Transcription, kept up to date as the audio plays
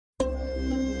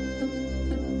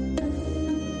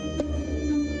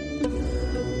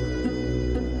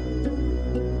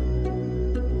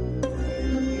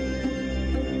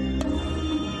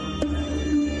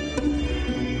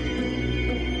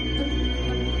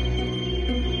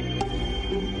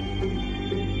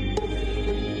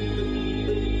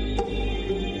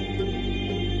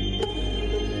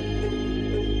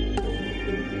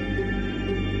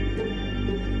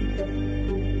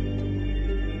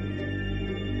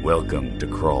Welcome to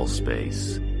Crawl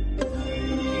Space.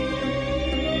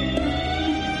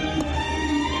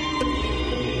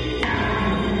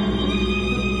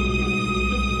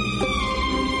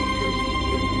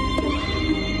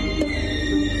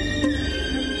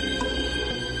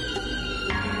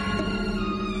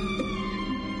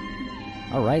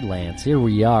 All right, Lance, here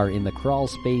we are in the Crawl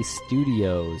Space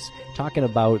Studios talking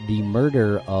about the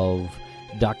murder of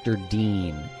Dr.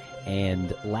 Dean.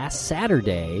 And last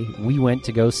Saturday, we went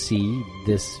to go see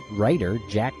this writer,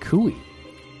 Jack Cooey.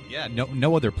 Yeah,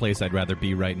 no other place I'd rather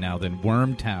be right now than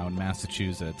Wormtown,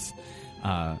 Massachusetts,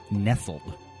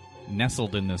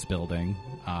 nestled in this building,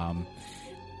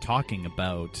 talking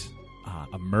about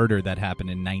a murder that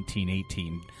happened in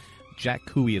 1918. Jack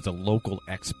Cooey is a local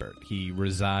expert. He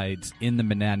resides in the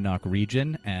Monadnock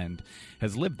region and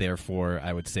has lived there for,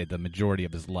 I would say, the majority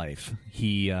of his life.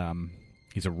 He's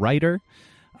a writer,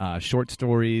 short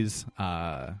stories,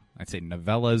 I'd say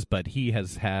novellas, but he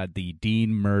has had the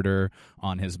Dean murder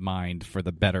on his mind for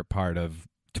the better part of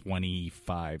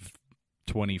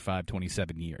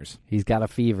 27 years. He's got a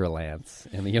fever, Lance,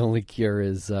 and the only cure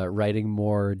is writing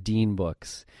more Dean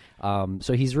books.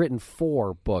 So he's written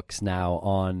 4 books now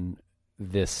on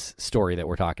this story that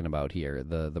we're talking about here,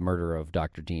 the murder of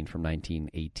Dr. Dean from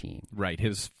 1918. Right.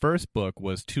 His first book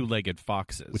was Two-Legged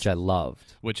Foxes, which I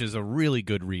loved. Which is a really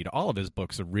good read. All of his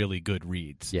books are really good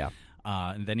reads. Yeah.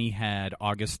 And then he had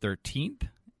August 13th,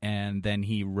 and then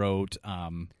he wrote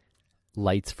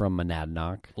Lights from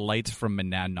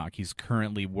Monadnock. He's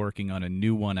currently working on a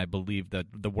new one. I believe that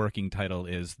the working title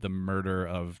is The Murder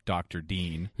of Dr.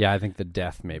 Dean. Yeah, I think the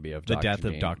death maybe of Dr. Dean. The death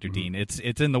of Dr. Dean. It's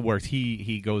in the works.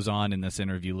 He goes on in this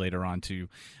interview later on to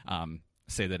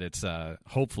say that it's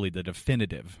hopefully the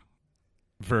definitive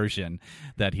version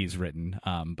that he's written,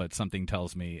 but something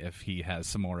tells me if he has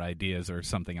some more ideas or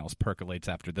something else percolates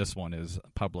after this one is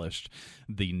published,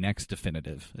 the next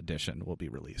definitive edition will be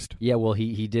released. Yeah, well,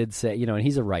 he did say, and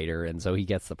he's a writer, and so he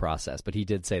gets the process, but he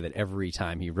did say that every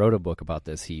time he wrote a book about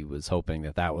this, he was hoping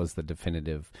that was the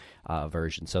definitive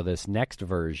version. So this next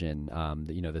version,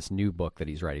 this new book that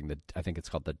he's writing, I think it's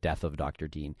called The Death of Dr.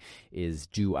 Dean, is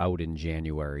due out in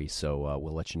January, so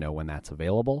we'll let you know when that's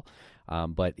available.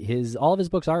 But all of his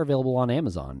books are available on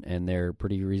Amazon, and they're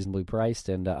pretty reasonably priced.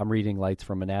 And I'm reading Lights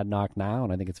from Monadnock now,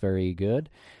 and I think it's very good.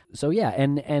 So yeah,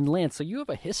 and Lance, so you have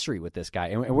a history with this guy,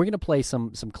 and we're going to play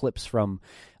some clips from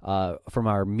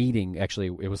our meeting. Actually,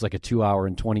 it was like a 2-hour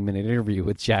and 20-minute interview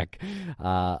with Jack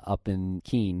up in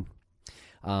Keene.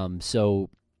 So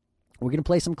we're going to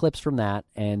play some clips from that,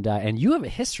 and you have a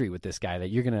history with this guy that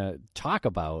you're going to talk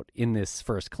about in this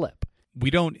first clip. We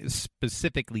don't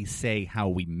specifically say how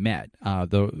we met.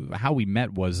 How we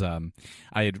met was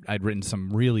I'd written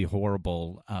some really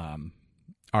horrible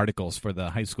articles for the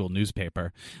high school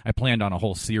newspaper. I planned on a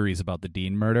whole series about the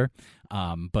Dean murder,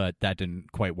 but that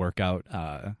didn't quite work out.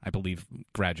 I believe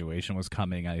graduation was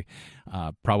coming. I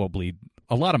probably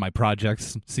a lot of my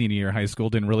projects senior year high school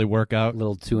didn't really work out. A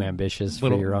little too ambitious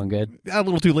for your own good. A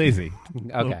little too lazy.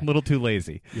 Okay. A little too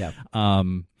lazy. Yeah.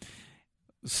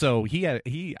 So I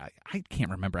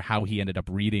can't remember how he ended up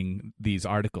reading these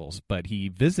articles, but he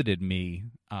visited me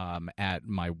at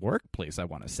my workplace. I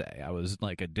want to say I was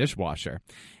like a dishwasher,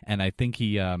 and I think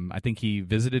he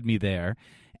visited me there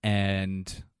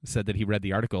and said that he read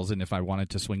the articles, and if I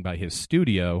wanted to swing by his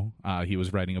studio, he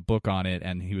was writing a book on it,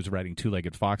 and he was writing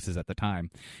Two-Legged Foxes at the time,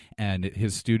 and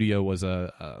his studio was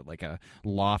a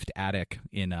loft attic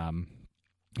in a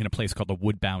place called the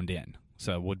Woodbound Inn.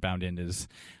 So Woodbound Inn is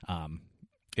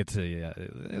it's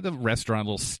the restaurant, a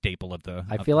little staple of the.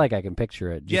 I feel like I can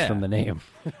picture it just from the name.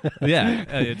 Yeah,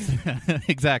 it's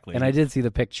exactly. And I did see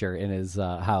the picture in his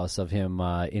house of him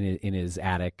in his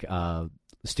attic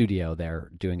studio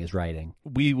there doing his writing.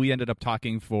 We ended up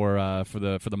talking for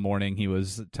the morning. He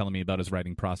was telling me about his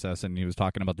writing process, and he was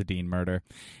talking about the Dean murder,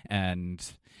 and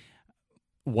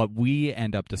what we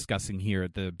end up discussing here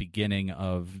at the beginning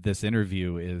of this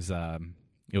interview is.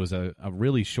 It was a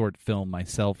really short film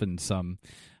myself and some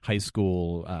high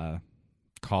school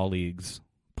colleagues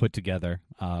put together,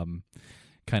 kind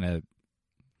of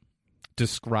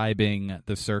describing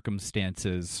the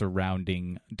circumstances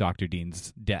surrounding Dr.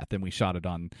 Dean's death. And we shot it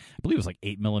on, I believe it was like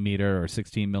 8mm or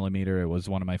 16mm. It was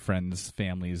one of my friend's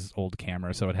family's old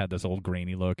camera, so it had this old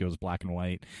grainy look. It was black and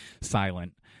white,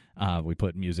 silent. We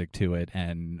put music to it.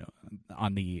 And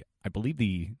on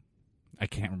I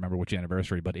can't remember which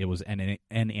anniversary, but it was an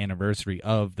anniversary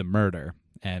of the murder,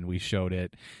 and we showed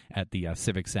it at the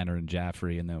Civic Center in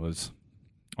Jaffrey, and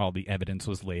all the evidence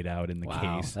was laid out in the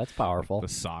case. That's powerful. The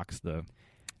socks, the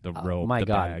the rope, my the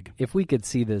God, bag. if we could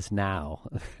see this now,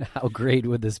 how great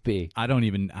would this be?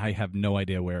 I have no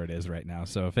idea where it is right now.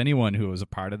 So if anyone who was a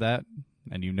part of that,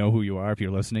 and you know who you are, if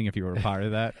you're listening, if you were a part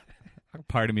of that,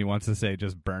 part of me wants to say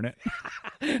just burn it.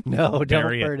 No, don't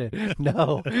Bury burn it.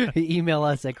 No, email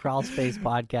us at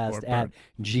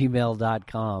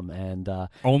crawlspacepodcast@gmail.com. And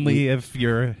only if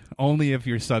your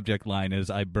subject line is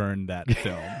 "I burned that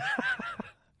film."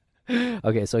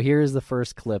 Okay, so here is the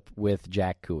first clip with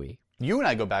Jack Cooey. You and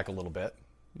I go back a little bit.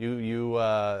 You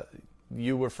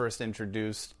were first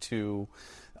introduced to,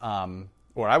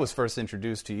 or I was first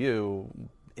introduced to you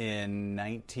in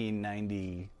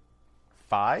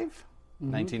 1995,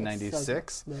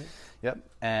 1996. Right. Yep.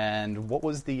 And what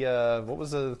was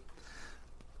the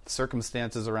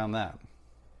circumstances around that?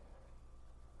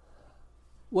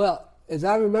 Well, as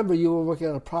I remember, you were working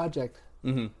on a project.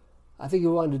 Mm-hmm. I think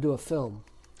you wanted to do a film.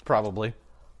 Probably.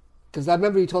 Because I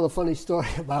remember you told a funny story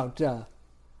about,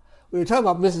 we were talking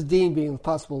about Mrs. Dean being a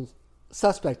possible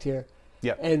suspect here.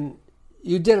 Yep. And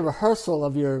you did a rehearsal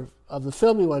of the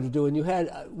film you wanted to do, and you had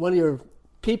one of your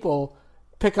people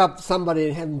pick up somebody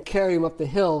and have him carry him up the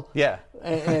hill. Yeah.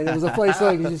 And it was a funny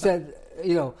story because you said,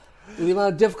 the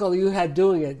amount of difficulty you had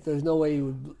doing it, there's no way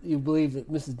you believe that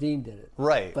Mrs. Dean did it.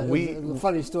 Right. But it was a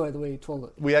funny story the way you told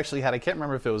it. We actually had, I can't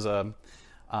remember if it was a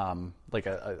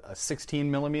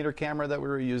 16 millimeter camera that we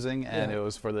were using, and it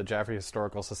was for the Jaffrey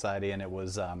Historical Society, and it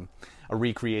was a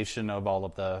recreation of all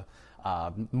of the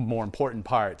more important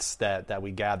parts that we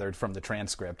gathered from the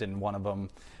transcript, and one of them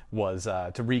was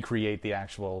to recreate the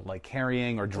actual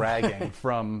carrying or dragging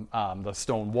from the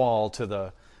stone wall to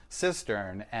the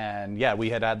cistern. And we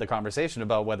had the conversation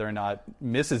about whether or not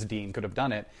Mrs. Dean could have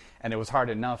done it, and it was hard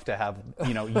enough to have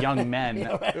young men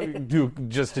do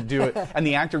it. And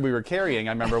the actor we were carrying,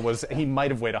 I remember, he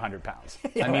might have weighed 100 pounds.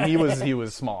 I mean, he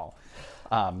was small.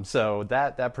 So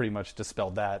that pretty much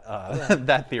dispelled that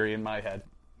that theory in my head.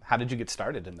 How did you get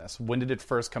started in this? When did it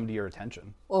first come to your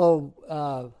attention? Well,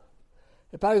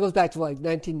 it probably goes back to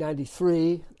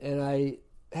 1993, and I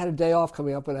had a day off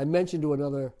coming up, and I mentioned to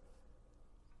another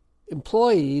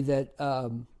employee that I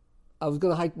was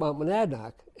going to hike Mount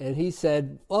Monadnock, and he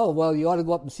said, "Oh, well, you ought to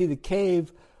go up and see the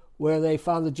cave where they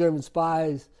found the German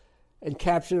spies and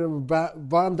captured them, brought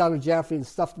them down to Jaffrey and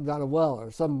stuffed them down a well,"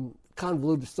 or some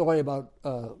convoluted story about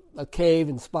a cave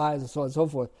and spies and so on and so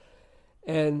forth.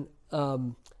 And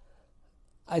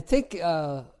I think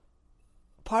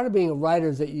part of being a writer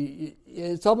is that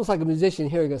it's almost like a musician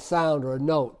hearing a sound or a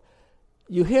note.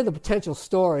 You hear the potential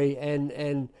story,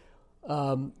 and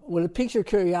when it piques your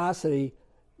curiosity,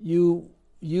 you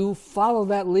follow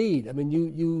that lead. I mean,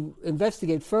 you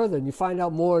investigate further, and you find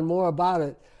out more and more about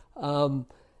it, and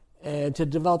to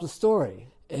develop a story.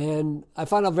 And I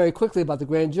found out very quickly about the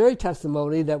grand jury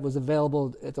testimony that was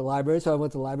available at the library, so I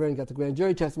went to the library and got the grand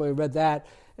jury testimony, read that,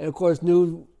 and of course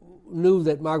knew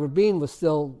that Margaret Bean was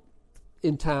still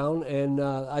in town, and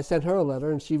I sent her a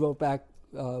letter, and she wrote back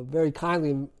very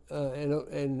kindly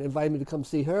and invited me to come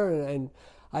see her, and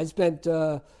I spent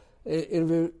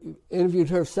interviewed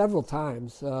her several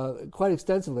times, quite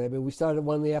extensively. I mean, we started at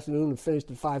 1 in the afternoon and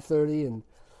finished at 5:30,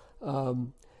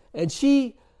 and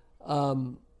she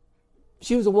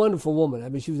was a wonderful woman. I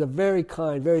mean, she was a very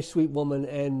kind, very sweet woman,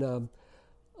 and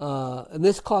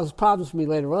this caused problems for me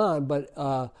later on,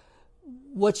 but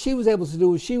what she was able to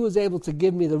do was she was able to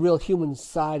give me the real human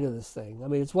side of this thing. I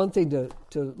mean, it's one thing to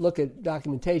look at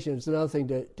documentation. It's another thing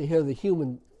to hear the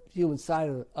human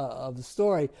side of the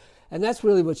story. And that's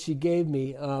really what she gave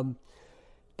me. And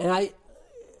I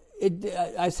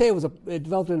say it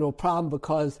developed into a problem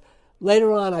because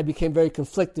later on I became very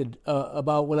conflicted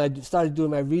about when I started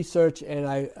doing my research,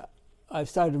 and I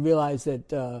started to realize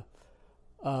that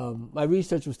my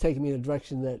research was taking me in a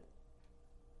direction that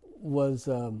was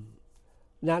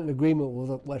not in agreement with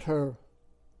what her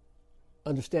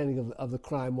understanding of the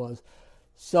crime was.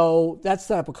 So that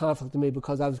set up a conflict to me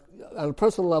because I was, on a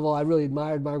personal level, I really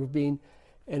admired Margaret Bean,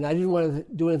 and I didn't want to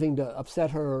do anything to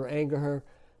upset her or anger her.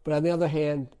 But on the other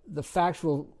hand, the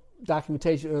factual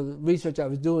documentation or the research I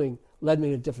was doing led me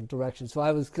in a different direction. So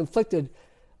I was conflicted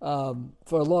for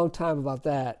a long time about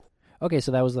that. Okay,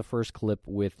 so that was the first clip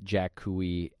with Jack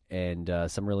Cooey, and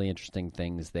some really interesting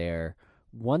things there.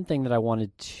 One thing that I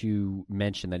wanted to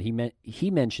mention, that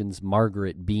he mentions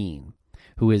Margaret Bean,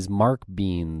 who is Mark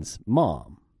Bean's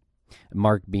mom.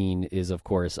 Mark Bean is, of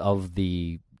course, of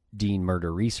the Dean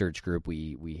Murder Research Group.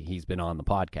 He's been on the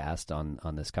podcast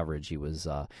on this coverage.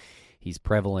 He's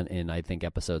prevalent in, I think,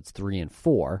 episodes 3 and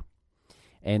 4.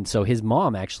 And so his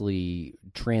mom actually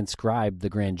transcribed the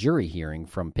grand jury hearing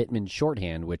from Pittman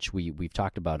shorthand, which we've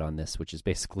talked about on this, which is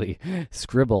basically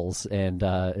scribbles. And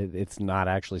it's not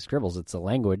actually scribbles. It's a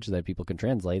language that people can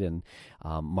translate. And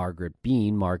Margaret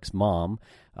Bean, Mark's mom,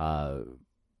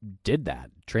 did that,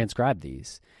 transcribed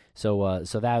these. So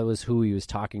that was who he was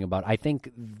talking about. I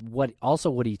think what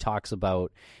he talks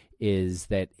about is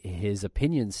that his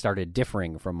opinions started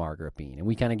differing from Margaret Bean. And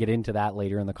we kind of get into that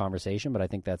later in the conversation, but I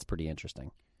think that's pretty interesting.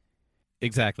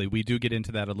 Exactly. We do get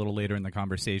into that a little later in the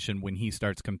conversation when he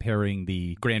starts comparing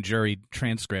the grand jury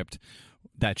transcript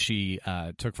that she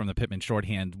took from the Pittman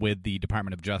shorthand with the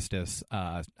Department of Justice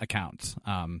accounts,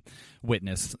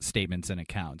 witness statements and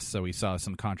accounts. So we saw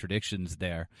some contradictions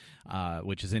there,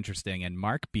 which is interesting. And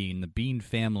Mark Bean, the Bean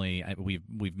family,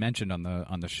 we've mentioned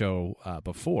on the show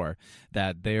before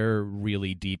that they're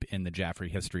really deep in the Jaffrey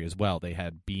history as well. They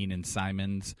had Bean and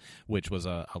Simons, which was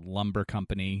a lumber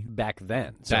company back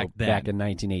then. Back in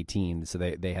 1918. So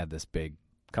they had this big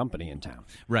company in town,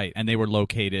 right? And they were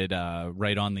located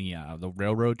right on the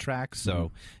railroad tracks.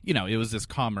 So it was this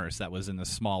commerce that was in this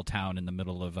small town in the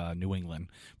middle of New England,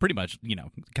 pretty much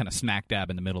kind of smack dab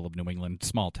in the middle of New England,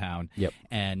 small town. Yep.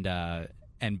 And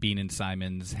Bean and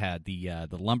Simons had the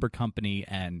lumber company,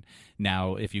 and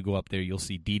now if you go up there, you'll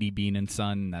see D.D. Bean and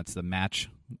Son. That's the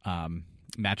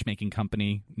matchmaking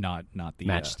company, not the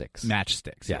Matchsticks.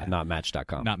 Matchsticks, yeah, not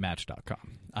Match.com. Not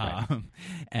Match.com. Right.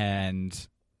 And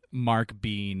Mark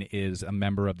Bean is a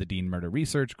member of the Dean Murder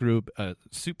Research Group, a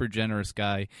super generous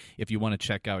guy. If you want to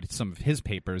check out some of his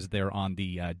papers, they're on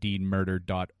the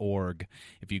deanmurder.org.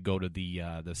 If you go to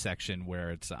the section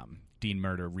where it's Dean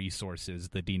Murder Resources,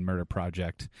 the Dean Murder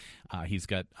Project, he's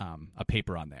got a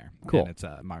paper on there. Cool. And it's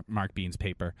Mark Bean's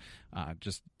paper,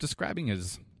 just describing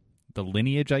the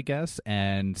lineage, I guess,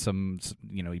 and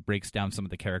he breaks down some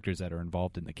of the characters that are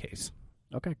involved in the case.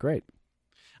 Okay, great.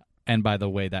 And by the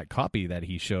way, that copy that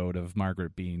he showed of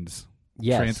Margaret Bean's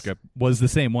Yes. transcript was the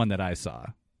same one that I saw,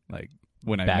 like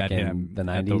when I Back met in him the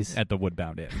 90s? at the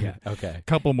Woodbound Inn. Yeah. Okay. A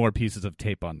couple more pieces of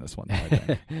tape on this one, though, I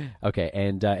think. Okay,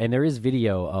 and there is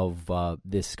video of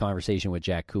this conversation with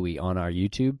Jack Cooey on our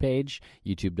YouTube page,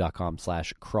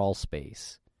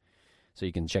 youtube.com/crawlspace. So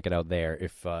you can check it out there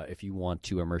if you want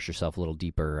to immerse yourself a little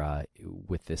deeper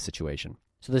with this situation.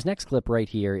 So this next clip right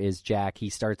here is Jack.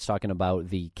 He starts talking about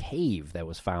the cave that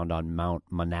was found on Mount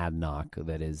Monadnock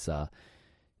that is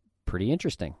pretty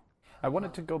interesting. I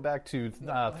wanted to go back to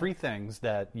three things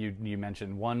that you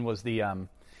mentioned. One was the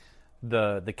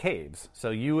caves. So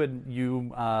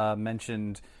you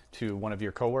mentioned to one of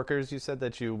your coworkers, you said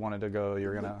that you wanted to go.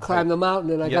 You're gonna climb the mountain,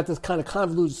 and I got this kind of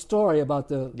convoluted story about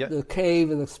the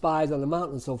cave and the spies on the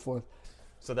mountain and so forth.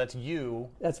 So that's you.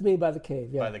 That's me by the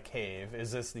cave. Yeah. By the cave.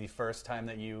 Is this the first time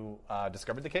that you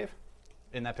discovered the cave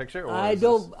in that picture? Or I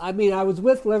mean, I was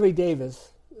with Larry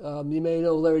Davis. You may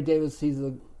know Larry Davis. He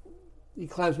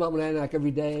climbs Mount Monadnock every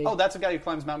day. Oh, that's the guy who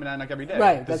climbs Mount Monadnock every day.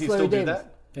 Right. Does he Larry still do Davis.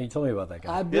 that? Yeah, you told me about that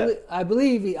guy. I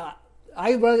believe he.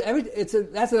 I run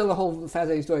that's another whole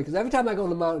fascinating story, because every time I go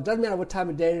on the mountain, it doesn't matter what time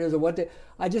of day it is or what day,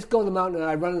 I just go on the mountain and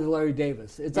I run into Larry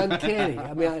Davis. It's uncanny.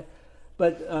 I mean,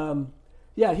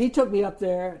 yeah, he took me up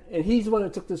there, and he's the one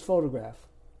that took this photograph.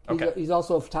 He's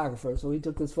also a photographer, so he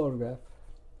took this photograph.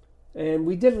 And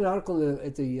we did an article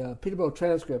at the Peterborough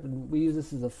Transcript, and we use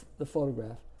this as the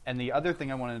photograph. And the other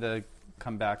thing I wanted to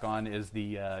come back on is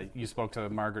you spoke to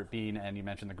Margaret Bean, and you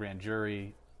mentioned the grand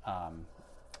jury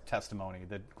testimony,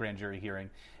 the grand jury hearing,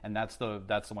 and that's the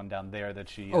one down there that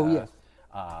she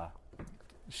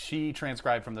she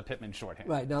transcribed from the Pittman shorthand.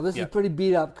 Right. Now this is pretty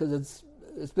beat up because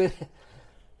it's been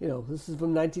this is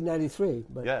from 1993,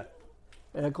 but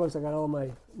and of course I got all my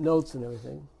notes and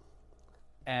everything.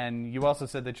 And you also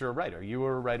said that you're a writer. You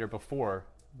were a writer before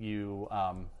you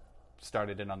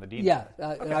started in on the Dean. Yeah,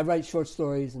 and I write short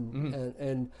stories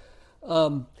and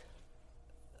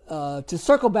to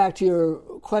circle back to your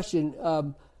question,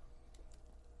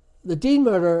 the Dean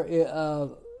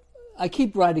murder. I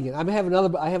keep writing it. I have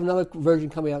another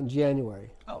version coming out in January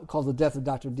called "The Death of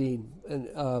Dr. Dean,"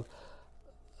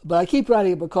 but I keep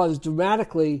writing it because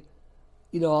dramatically,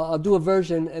 I'll do a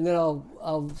version and then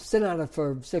I'll sit on it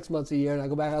for 6 months, a year, and I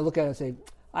go back, I look at it and say,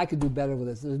 I could do better with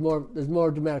this. There's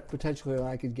more dramatic potential here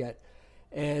I could get,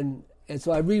 and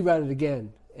so I rewrite it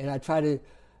again, and I try to.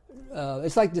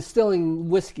 It's like distilling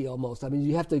whiskey almost. I mean,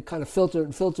 you have to kind of filter it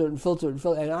and filter it and filter it and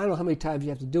filter it. And I don't know how many times you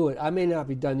have to do it. I may not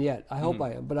be done yet. I hope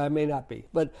I am, but I may not be.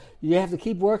 But you have to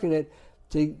keep working it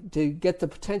to get the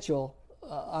potential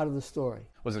out of the story.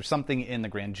 Was there something in the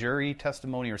grand jury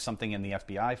testimony or something in the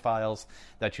FBI files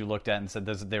that you looked at and said,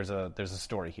 "There's a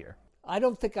story here"? I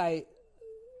don't think I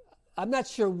I'm not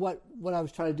sure what I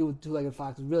was trying to do with Two-Legged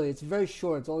Foxes. Really, it's very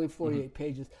short. It's only 48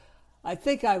 pages. I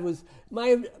think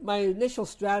my initial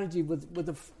strategy with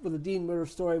the Dean murder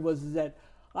story was that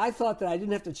I thought that I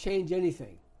didn't have to change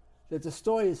anything, that the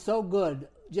story is so good,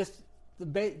 just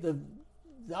the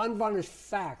unvarnished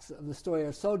facts of the story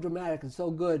are so dramatic and so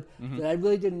good that I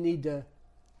really didn't need to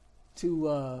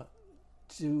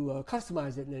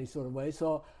customize it in any sort of way.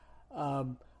 So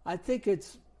I think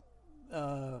it's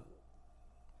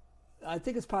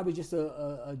probably just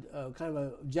a kind of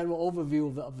a general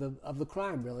overview of the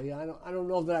crime. Really, I don't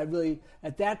know that I really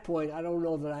at that point. I don't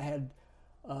know that I had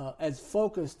as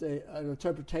focused an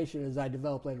interpretation as I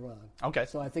developed later on. Okay.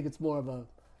 So I think it's more of a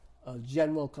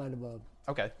general kind of a.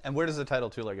 Okay. And where does the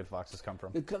title Two-Legged Foxes come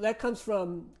from? That comes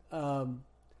from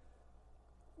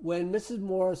when Mrs.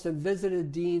 Morrison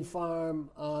visited Dean Farm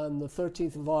on the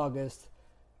 13th of August.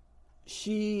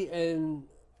 She and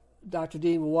Dr.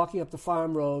 Dean were walking up the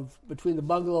farm road between the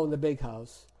bungalow and the big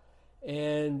house,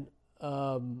 and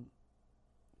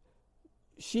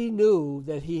she knew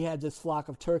that he had this flock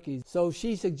of turkeys. So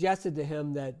she suggested to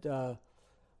him that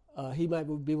he might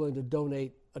be willing to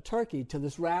donate a turkey to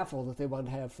this raffle that they wanted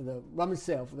to have for the rummage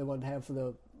sale. They wanted to have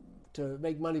to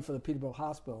make money for the Peterborough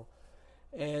Hospital,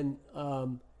 and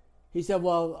he said,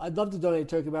 "Well, I'd love to donate a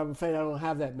turkey, but I'm afraid I don't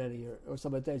have that many," or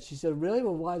something like that. She said, "Really?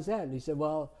 Well, why is that?" And he said,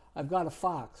 "Well, I've got a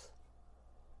fox."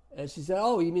 And she said,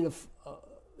 "Oh, you mean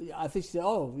I think she said,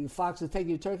 "Oh, your fox is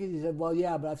taking your turkeys?" He said, "Well,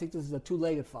 yeah, but I think this is a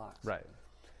two-legged fox." Right.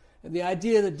 And the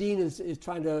idea that Dean is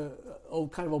trying to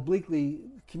kind of obliquely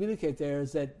communicate there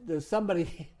is that there's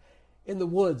somebody in the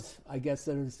woods, I guess,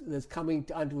 that's coming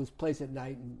onto his place at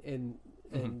night and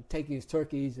taking his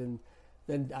turkeys, and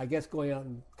then I guess going out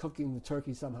and cooking the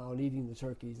turkeys somehow and eating the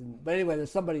turkeys. But anyway,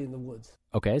 there's somebody in the woods.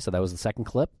 Okay, so that was the second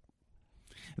clip.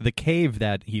 The cave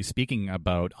that he's speaking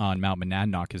about on Mount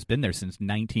Monadnock has been there since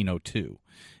 1902.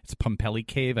 It's Pumpelly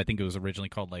Cave. I think it was originally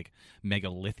called like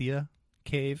Megalithia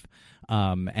Cave.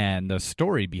 And the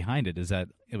story behind it is that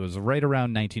it was right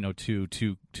around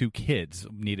 1902. Two kids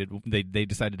they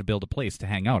decided to build a place to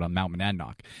hang out on Mount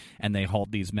Monadnock, and they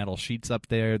hauled these metal sheets up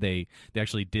there. They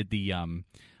actually did the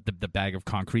bag of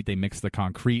concrete. They mixed the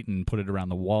concrete and put it around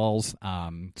the walls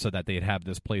so that they'd have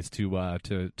this place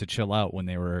to chill out when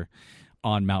they were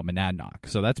on Mount Monadnock.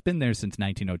 So that's been there since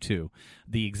 1902.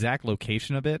 The exact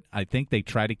location of it, I think they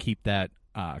try to keep that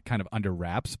kind of under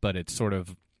wraps, but it's sort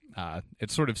of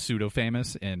pseudo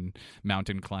famous in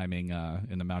mountain climbing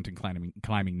in the mountain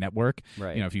climbing network.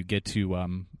 Right. You know, if you get to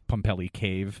Pumpelly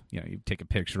Cave, you know, you take a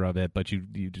picture of it, but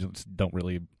you just don't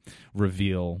really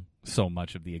reveal so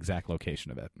much of the exact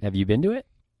location of it. Have you been to it?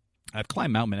 I've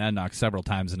climbed Mount Monadnock several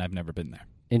times, and I've never been there.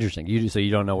 Interesting. So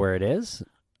you don't know where it is?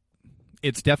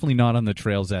 It's definitely not on the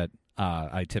trails that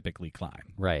I typically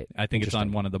climb. Right. I think it's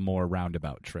on one of the more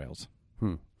roundabout trails.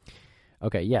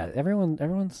 Okay, yeah.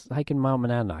 Everyone's hiking Mount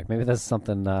Monadnock. Maybe that's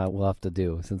something we'll have to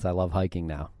do since I love hiking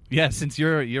now. Yeah, since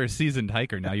you're a seasoned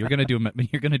hiker now, you're gonna do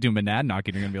Monadnock,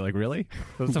 and you're gonna be like, really?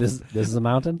 This is a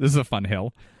mountain? This is a fun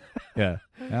hill. Yeah.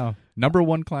 Now, number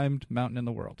one climbed mountain in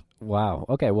the world. Wow.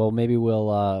 Okay. Well, maybe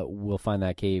we'll find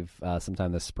that cave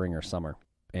sometime this spring or summer.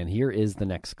 And here is the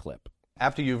next clip.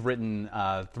 After you've written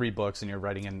 3 books and you're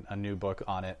writing a new book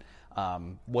on it,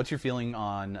 what's your feeling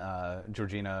on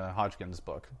Georgina Hodgkin's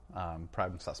book,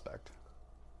 Prime Suspect?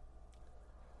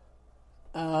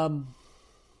 I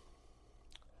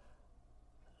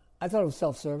thought it was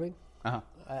self-serving. Uh-huh.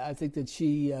 I think that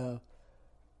she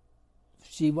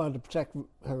wanted to protect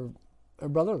her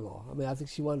brother-in-law. I mean, I think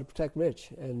she wanted to protect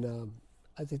Rich, and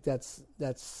I think that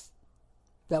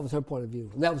was her point of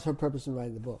view, and that was her purpose in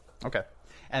writing the book. Okay.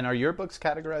 And are your books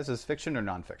categorized as fiction or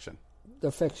nonfiction?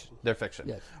 They're fiction. They're fiction.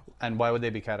 Yes. And why would they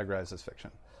be categorized as fiction?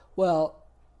 Well,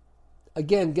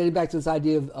 again, getting back to this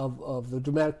idea of the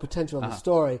dramatic potential of the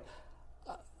story,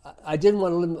 I didn't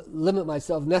want to limit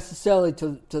myself necessarily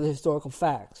to the historical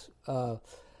facts,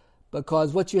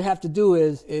 because what you have to do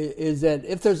is that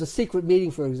if there's a secret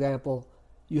meeting, for example,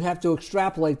 you have to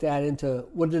extrapolate that into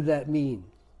what did that mean,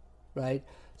 right?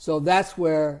 So that's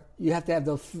where you have to have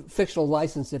the fictional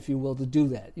license, if you will, to do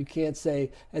that. You can't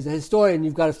say, as a historian,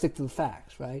 you've got to stick to the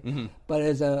facts, right? Mm-hmm. But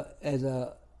as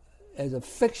a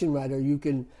fiction writer, you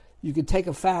can take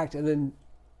a fact and then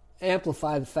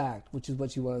amplify the fact, which is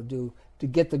what you want to do to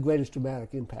get the greatest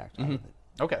dramatic impact out of it.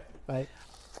 Okay. Right.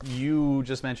 You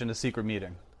just mentioned a secret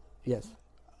meeting. Yes.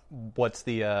 What's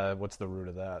the root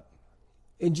of that?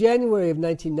 In January of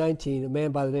 1919, a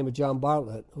man by the name of John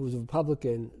Bartlett, who was a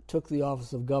Republican, took the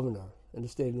office of governor in the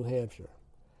state of New Hampshire.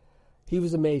 He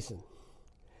was a Mason.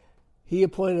 He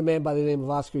appointed a man by the name of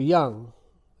Oscar Young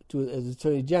as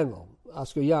Attorney General.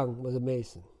 Oscar Young was a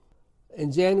Mason.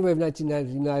 In January of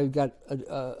 1999, you've got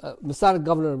a Masonic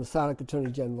governor and a Masonic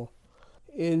attorney general.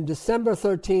 In December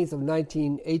 13th of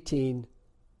 1918,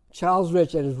 Charles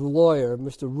Rich and his lawyer,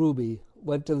 Mr. Ruby,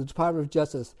 went to the Department of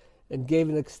Justice and gave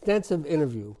an extensive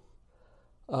interview.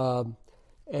 And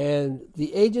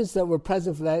the agents that were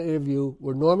present for that interview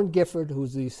were Norman Gifford, who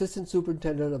was the assistant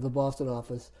superintendent of the Boston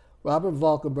office, Robert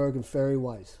Valkenburg, and Ferry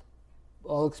Weiss,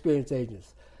 all experienced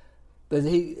agents. But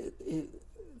he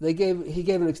gave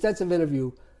an extensive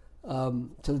interview to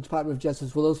the Department of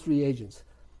Justice for those three agents.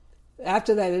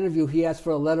 After that interview, he asked for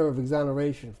a letter of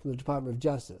exoneration from the Department of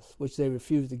Justice, which they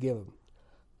refused to give him.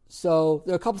 So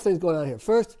there are a couple things going on here.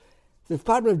 First, the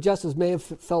Department of Justice may have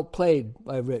felt played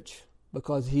by Rich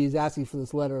because he's asking for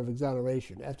this letter of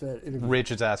exoneration after that interview.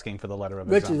 Rich is asking for the letter of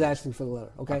Rich exoneration. is asking for the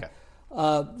letter. Okay.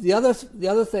 The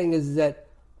other thing is that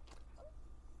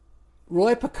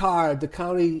Roy Picard, the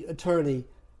county attorney,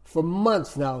 for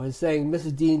months now is saying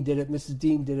Mrs. Dean did it, Mrs.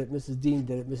 Dean did it, Mrs. Dean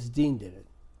did it, Mrs. Dean did it.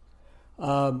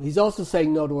 He's also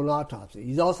saying no to an autopsy.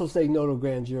 He's also saying no to a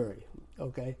grand jury.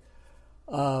 Okay.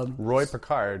 Roy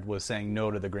Picard was saying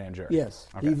no to the grand jury. Yes,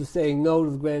 Okay. he was saying no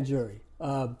to the grand jury.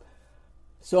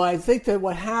 So I think that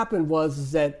what happened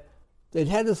was that they'd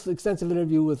had this extensive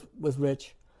interview with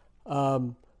Rich.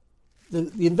 The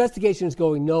investigation is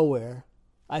going nowhere.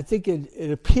 I think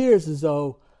it appears as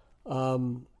though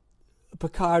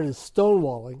Picard is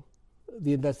stonewalling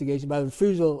the investigation by the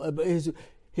refusal,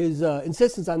 his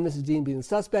insistence on Mrs. Dean being the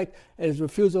suspect and his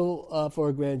refusal for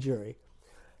a grand jury.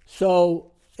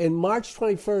 So in March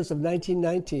 21st of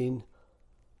 1919,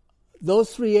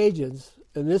 those three agents,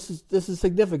 and this is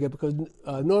significant because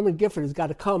Norman Gifford has got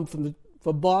to come from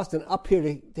Boston up here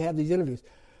to have these interviews.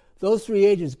 Those three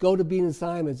agents go to Bean and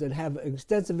Simons and have an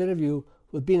extensive interview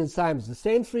with Bean and Simons. The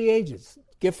same three agents,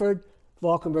 Gifford,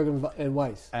 Valkenburg, and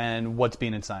Weiss. And what's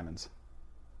Bean and Simons?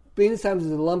 Bean and Simons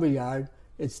is a lumber yard.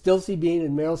 It's Dilsey Bean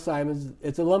and Merrill Simons.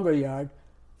 It's a lumber yard.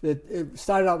 It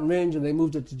started out in Ringe and they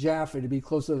moved it to Jaffrey to be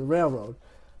closer to the railroad.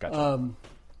 Gotcha.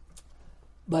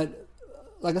 But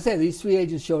like I said, these three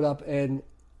agents showed up and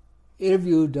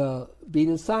interviewed Bean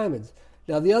and Simons.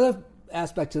 Now, the other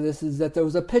aspect to this is that there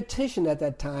was a petition at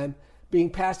that time being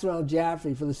passed around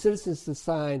Jaffrey for the citizens to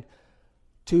sign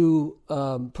to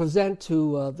present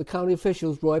to the county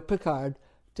officials, Roy Picard,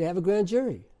 to have a grand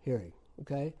jury hearing.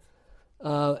 Okay,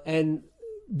 and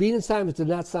Bean and Simons did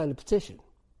not sign the petition.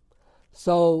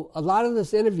 So a lot of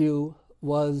this interview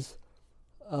was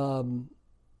talking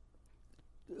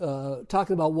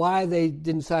about why they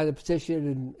didn't sign the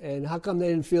petition and how come they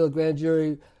didn't feel a grand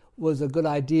jury was a good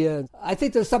idea. I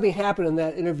think there's something happened in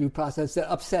that interview process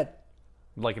that upset.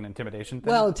 Like an intimidation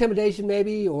thing? Well, intimidation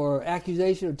maybe, or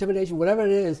accusation, or intimidation, whatever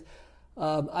it is.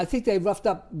 I think they roughed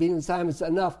up Bean and Simons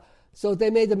enough, so they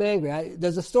made them angry.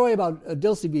 There's a story about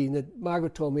Dilsey Bean that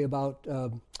Margaret told me about.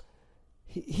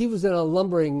 He was in a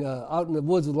lumbering, out in the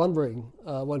woods lumbering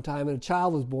one time, and a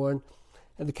child was born.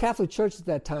 And the Catholic Church at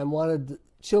that time wanted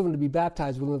children to be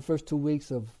baptized within the first 2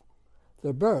 weeks of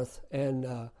their birth.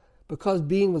 And because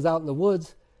Bean was out in the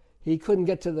woods, he couldn't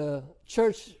get to the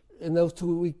church in those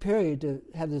 2 week period to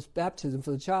have this baptism for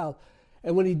the child.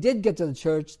 And when he did get to the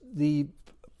church, the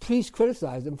priest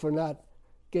criticized him for not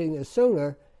getting there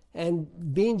sooner,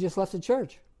 and Bean just left the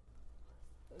church.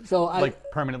 So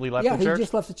permanently left the church? Yeah, he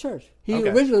just left the church. He Okay.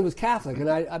 originally was Catholic, and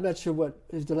I'm not sure what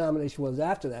his denomination was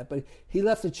after that, but he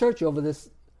left the church over this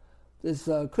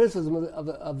criticism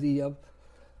of the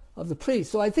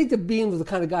priest. So I think that Bean was the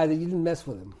kind of guy that you didn't mess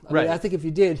with him. I mean, I think if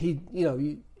you did,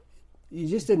 you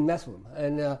just didn't mess with him.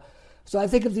 And so I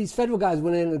think if these federal guys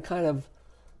went in and kind of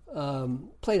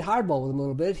played hardball with him a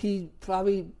little bit, he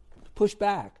probably pushed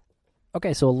back.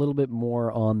 Okay, so a little bit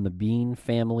more on the Bean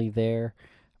family there.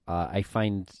 I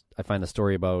find the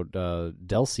story about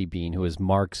Dilsey Bean, who is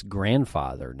Mark's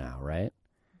grandfather now, right?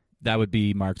 That would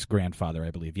be Mark's grandfather,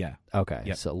 I believe, yeah. Okay,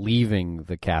 Yep. So leaving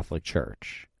the Catholic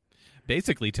Church.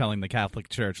 Basically telling the Catholic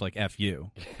Church, like, F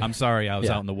you. I'm sorry I was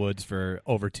Yeah. out in the woods for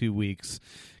over 2 weeks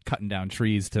cutting down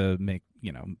trees to make,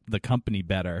 the company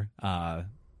better.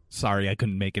 Sorry I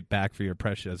couldn't make it back for your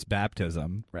precious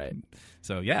baptism. Right.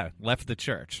 So, yeah, left the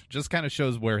church. Just kind of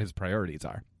shows where his priorities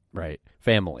are. Right.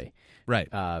 Family. Right.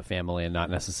 Family and not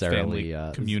necessarily...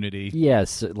 Family, community.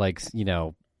 Yes, like,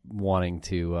 wanting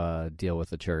to deal with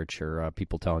the church or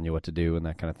people telling you what to do and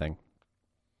that kind of thing.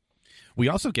 We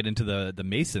also get into the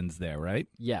Masons there, right?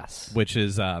 Yes. Which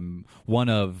is one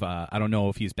of I don't know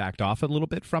if he's backed off a little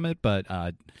bit from it, but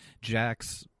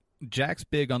Jack's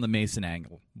big on the Mason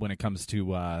angle when it comes to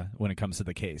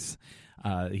the case.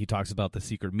 He talks about the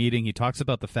secret meeting. He talks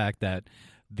about the fact that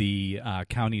the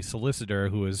county solicitor,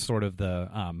 who is sort of the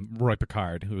Roy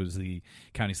Picard, who is the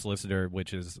county solicitor,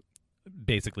 which is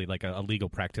basically like a legal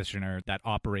practitioner that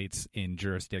operates in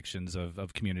jurisdictions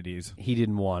of communities. He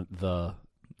didn't want the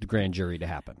grand jury to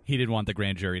happen. He didn't want the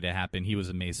grand jury to happen. He was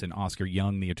a Mason. Oscar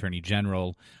Young, the Attorney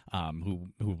General, who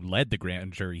led the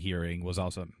grand jury hearing, was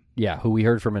also... Yeah, who we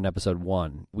heard from in episode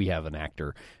 1. We have an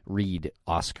actor read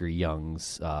Oscar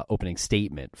Young's opening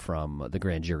statement from the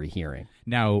grand jury hearing.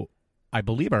 Now, I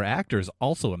believe our actor is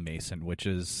also a Mason, which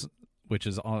is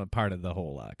all part of the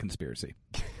whole conspiracy.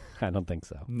 I don't think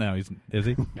so. No, is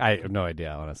he? I have no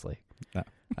idea, honestly. No.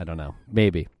 I don't know.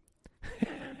 Maybe.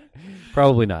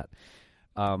 Probably not.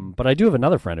 But I do have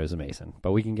another friend who's a Mason,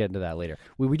 but we can get into that later.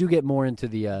 We do get more into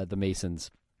the Masons,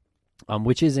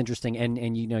 which is interesting.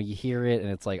 And you hear it,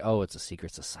 and it's like, oh, it's a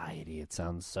secret society. It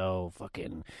sounds so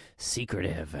fucking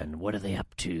secretive, and what are they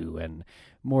up to? And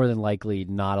more than likely,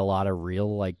 not a lot of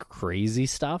real, like, crazy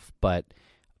stuff, but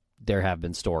there have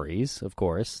been stories, of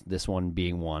course, this one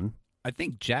being one. I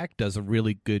think Jack does a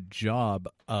really good job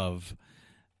of,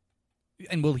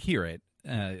 and we'll hear it,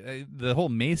 the whole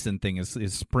Mason thing is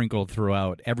sprinkled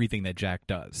throughout everything that Jack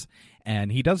does.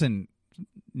 And he doesn't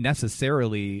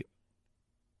necessarily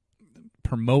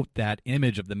promote that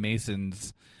image of the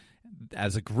Masons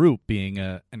as a group being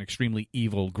an extremely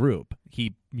evil group.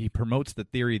 He promotes the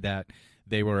theory that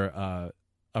they were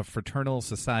a fraternal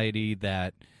society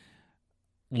that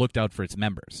looked out for its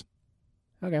members.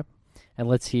 Okay. And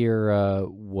let's hear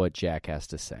what Jack has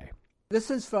to say. This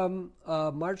is from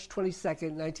March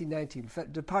 22nd, 1919,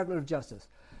 Department of Justice.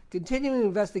 Continuing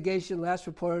investigation last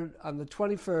reported on the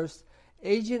 21st,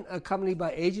 agent accompanied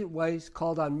by Agent Weiss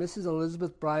called on Mrs.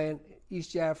 Elizabeth Bryant,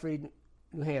 East Jaffrey,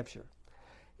 New Hampshire.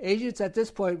 Agents at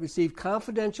this point received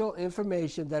confidential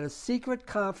information that a secret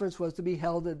conference was to be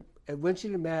held at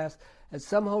Winchendon, Mass. At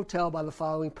some hotel by the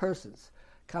following persons: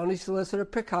 County Solicitor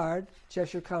Picard,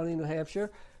 Cheshire County, New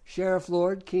Hampshire; Sheriff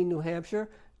Lord, Keene, New Hampshire;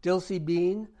 Dilsey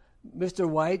Bean; Mr.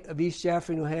 White of East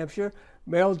Jaffrey, New Hampshire;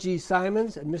 Merrill G.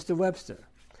 Simons; and Mr. Webster.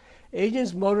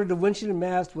 Agents motored to Winchendon,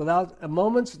 Mass. Without a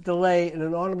moment's delay in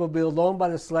an automobile loaned by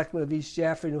the Selectmen of East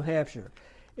Jaffrey, New Hampshire.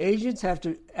 Agents,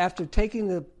 after taking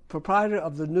the proprietor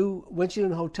of the new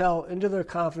Winchendon Hotel into their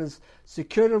confidence,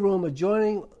 secured a room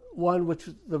adjoining one which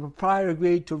the proprietor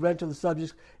agreed to rent to the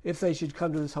subjects if they should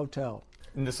come to this hotel.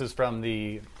 And this is from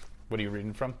the... What are you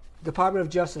reading from? Department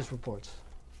of Justice reports.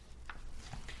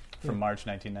 From March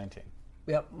 1919.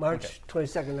 Yep, March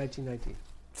 22nd, 1919.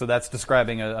 So that's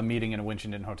describing a meeting in a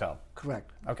Winchendon hotel. Correct.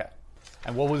 Okay.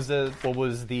 And what was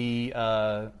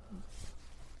the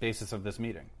basis of this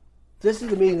meeting? This is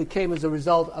the meeting that came as a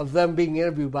result of them being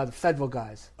interviewed by the federal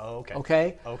guys. Oh, okay.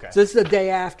 Okay? Okay. So this is the day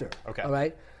after. Okay. All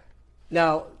right?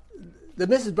 Now, the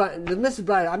Mrs.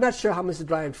 Bryant, I'm not sure how Mrs.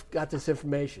 Bryant got this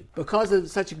information. Because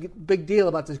of such a big deal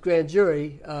about this grand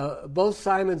jury, both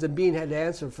Simons and Bean had to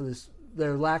answer for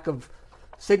their lack of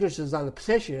signatures on the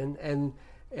petition,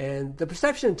 and the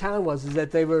perception in town was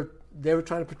that they were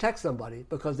trying to protect somebody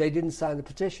because they didn't sign the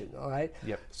petition. All right.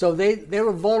 Yep. So they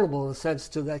were vulnerable in a sense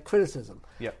to that criticism.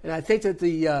 Yep. And I think that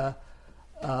the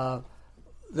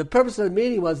purpose of the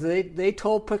meeting was they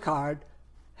told Picard,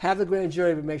 have the grand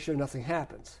jury, but make sure nothing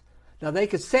happens. Now they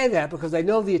could say that because they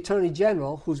know the Attorney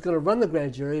General, who's going to run the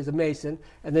grand jury, is a Mason,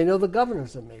 and they know the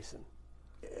governor's a Mason.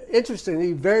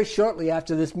 Interestingly, very shortly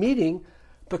after this meeting,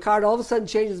 Picard all of a sudden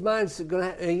changed his mind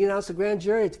and he announced a grand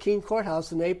jury at the Keene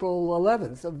Courthouse on April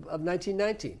 11th of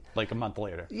 1919. Like a month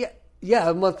later. Yeah,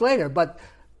 a month later. But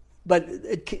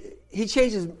he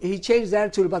changed his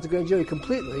attitude about the grand jury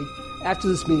completely after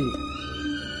this meeting.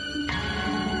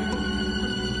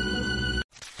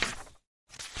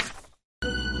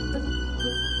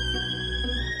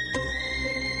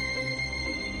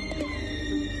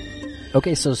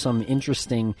 Okay, so some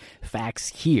interesting facts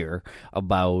here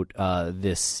about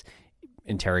this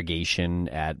interrogation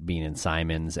at Bean and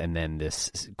Simons, and then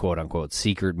this quote-unquote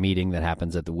secret meeting that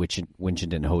happens at the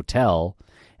Winchendon Hotel,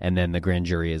 and then the grand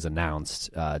jury is announced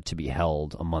to be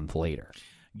held a month later.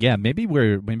 Yeah, maybe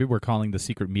we're calling the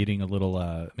secret meeting a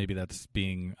little. Maybe that's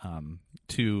being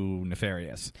too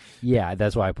nefarious. Yeah,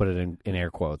 that's why I put it in air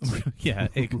quotes. Yeah,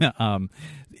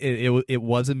 it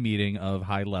was a meeting of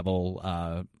high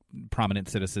level. Prominent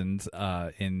citizens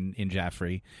in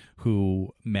Jaffrey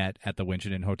who met at the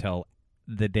Winchendon Hotel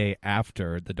the day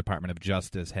after the Department of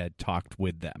Justice had talked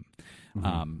with them.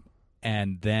 Mm-hmm.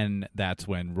 And then that's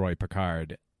when Roy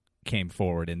Picard came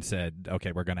forward and said,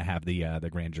 okay, we're going to have the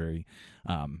grand jury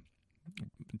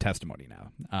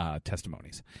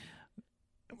testimonies.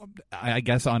 I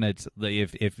guess on it,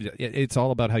 if it's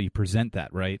all about how you present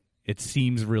that, right? It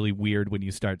seems really weird when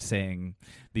you start saying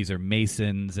these are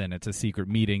Masons and it's a secret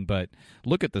meeting, but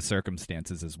look at the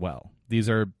circumstances as well. These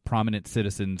are prominent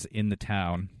citizens in the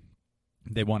town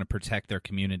They want to protect their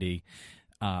community.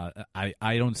 I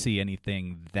don't see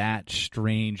anything that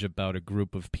strange about a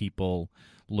group of people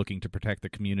looking to protect the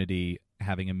community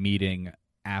having a meeting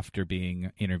after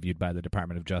being interviewed by the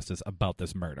Department of Justice about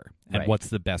this murder and what's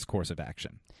the best course of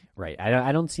action. Right.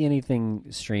 I don't see anything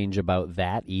strange about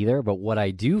that either, but what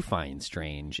I do find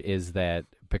strange is that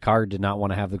Picard did not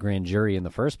want to have the grand jury in the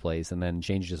first place and then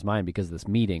changed his mind because of this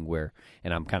meeting where,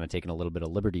 and I'm kind of taking a little bit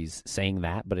of liberties saying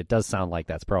that, but it does sound like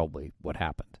that's probably what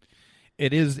happened.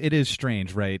 It is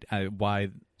strange, right? Why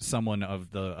someone of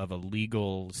a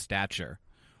legal stature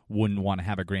wouldn't want to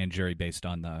have a grand jury based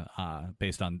on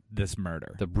this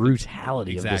murder. The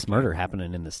brutality of this murder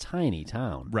happening in this tiny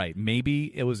town. Right.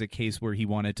 Maybe it was a case where he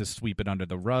wanted to sweep it under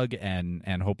the rug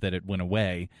and hope that it went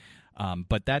away.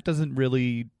 But that doesn't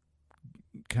really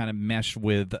kind of mesh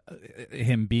with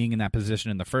him being in that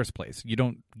position in the first place. You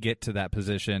don't get to that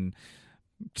position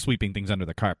sweeping things under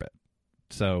the carpet.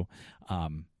 So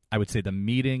I would say the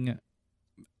meeting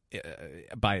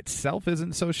by itself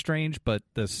isn't so strange, but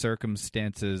the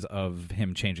circumstances of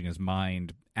him changing his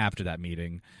mind after that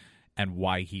meeting and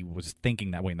why he was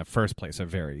thinking that way in the first place are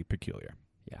very peculiar.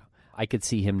 Yeah. I could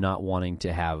see him not wanting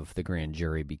to have the grand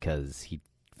jury because he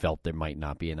felt there might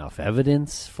not be enough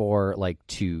evidence for, like,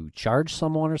 to charge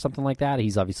someone or something like that.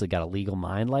 He's obviously got a legal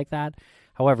mind like that.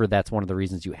 However, that's one of the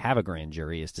reasons you have a grand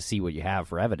jury is to see what you have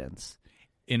for evidence.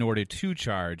 In order to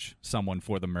charge someone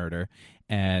for the murder,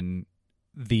 and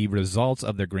the results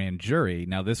of the grand jury,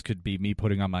 now this could be me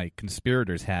putting on my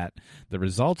conspirator's hat, the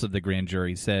results of the grand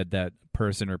jury said that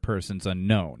person or persons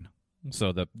unknown.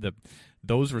 So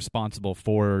those responsible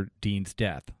for Dean's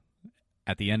death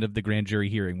at the end of the grand jury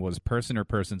hearing was person or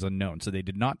persons unknown. So they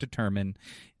did not determine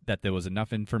that there was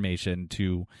enough information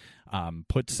to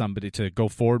put somebody to go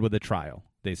forward with a trial.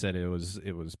 They said it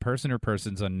was person or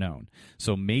persons unknown.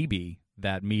 So maybe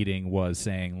that meeting was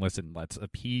saying, listen,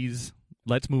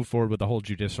 let's move forward with the whole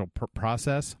judicial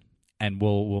process, and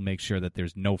we'll make sure that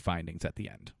there's no findings at the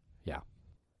end. Yeah.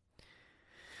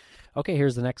 Okay,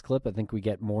 here's the next clip. I think we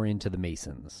get more into the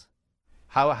Masons.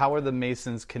 How are the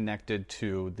Masons connected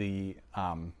to the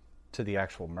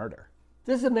actual murder?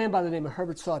 This is a man by the name of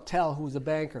Herbert Sawtelle, who was a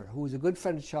banker, who was a good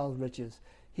friend of Charles Rich's.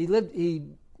 He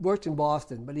worked in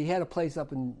Boston, but he had a place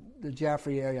up in the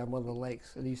Jaffrey area on one of the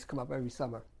lakes, and he used to come up every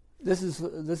summer. This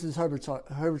is Herbert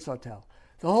Sawtelle.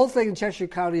 The whole thing in Cheshire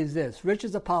County is this. Rich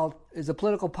is a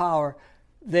political power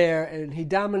there, and he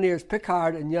domineers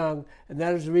Picard and Young, and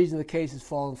that is the reason the case has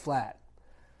fallen flat.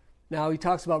 Now he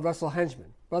talks about Russell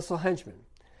Henchman. Russell Henchman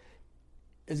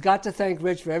has got to thank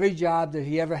Rich for every job that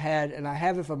he ever had, and I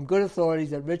have it from good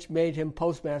authorities that Rich made him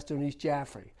postmaster in East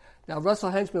Jaffrey. Now, Russell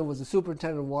Henchman was the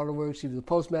superintendent of waterworks. He was a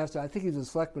postmaster. I think he was a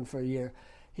selectman for a year.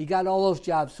 He got all those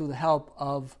jobs through the help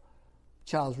of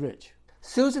Charles Rich.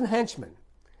 Susan Henchman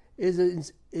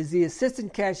is the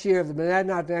assistant cashier of the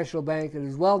Monadnock National Bank, and it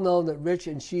is well known that Rich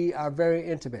and she are very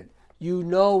intimate. You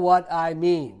know what I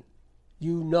mean.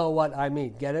 You know what I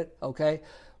mean. Get it? Okay?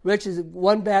 Rich is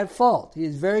one bad fault. He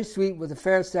is very sweet with the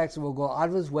fair sex and will go out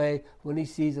of his way when he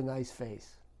sees a nice face.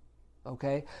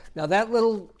 Okay? Now that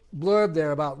little blurb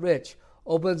there about Rich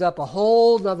opens up a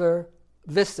whole other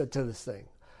vista to this thing,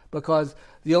 because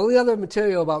the only other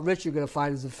material about Rich you're going to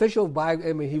find is official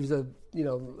biography. I mean, he was a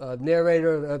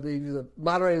narrator, he was a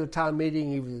moderator of the town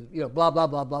meeting, he was blah blah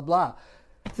blah blah blah.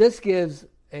 This gives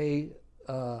a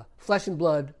flesh and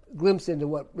blood glimpse into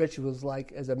what Rich was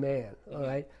like as a man. All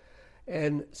right.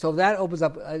 And so that opens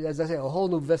up, as I say, a whole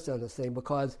new vista on this thing,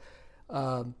 because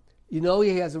he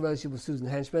has a relationship with Susan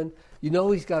Henchman.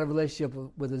 He's got a relationship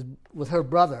with her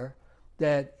brother,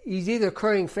 that he's either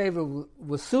currying favor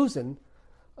with Susan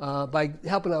by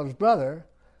helping out his brother,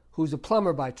 who's a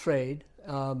plumber by trade.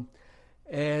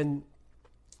 And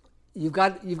you've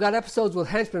got episodes with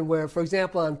Henchman where, for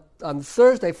example, on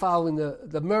Thursday following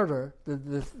the murder,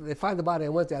 they find the body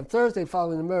on Wednesday. On Thursday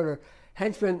following the murder,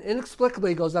 Henchman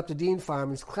inexplicably goes up to Dean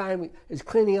Farm and is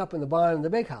cleaning up in the barn in the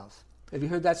big house. Have you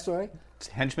heard that story?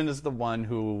 Henchman is the one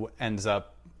who ends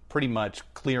up pretty much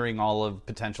clearing all of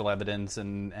potential evidence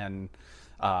and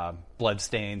blood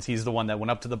stains. He's the one that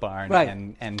went up to the barn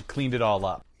and cleaned it all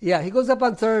up. Yeah, he goes up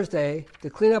on Thursday to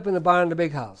clean up in the barn in the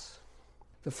big house.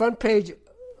 The front page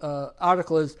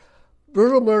article is,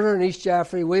 brutal murder in East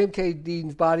Jaffrey. William K.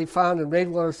 Dean's body found in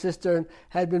rainwater cistern,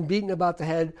 had been beaten about the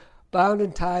head, bound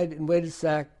and tied in weighted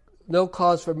sack, no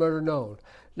cause for murder known.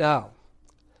 Now,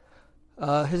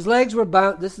 his legs were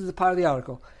bound, this is the part of the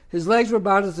article, his legs were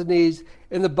bound at the knees.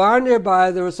 In the barn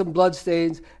nearby, there were some blood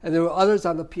stains, and there were others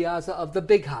on the piazza of the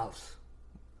big house.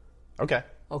 Okay.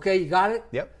 Okay, you got it?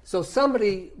 Yep. So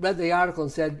somebody read the article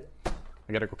and said,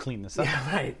 I got to go clean this up.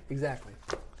 Yeah, right, exactly.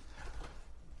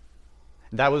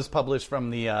 That was published from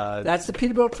the That's the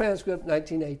Peterborough Transcript,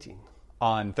 1918,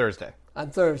 on Thursday. on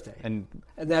Thursday. And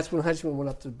that's when Henchman went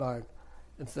up to the barn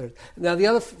on Thursday. Now, the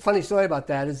other funny story about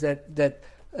that is that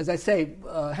as I say,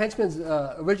 Henchman's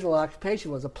original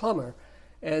occupation was a plumber.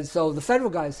 And so the federal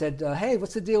guy said, hey,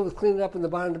 what's the deal with cleaning up in the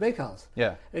barn in the big house?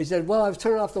 Yeah. And he said, well, I was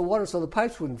turning off the water so the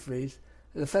pipes wouldn't freeze.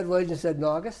 And the federal agent said, in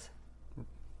August?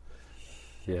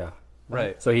 Yeah.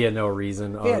 Right. So he had no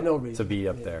reason, He had no reason to be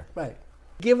up there. Right.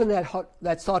 Given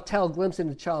that Sawtelle glimpse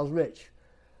into Charles Rich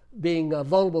being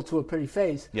vulnerable to a pretty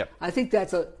face, Yep. I think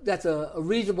that's a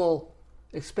reasonable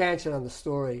expansion on the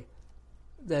story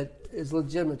that is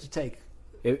legitimate to take.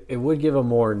 It would give a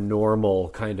more normal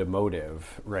kind of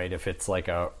motive, right? If it's like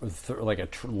a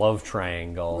love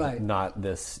triangle, Right. not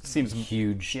this Seems-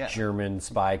 huge yeah. German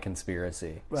spy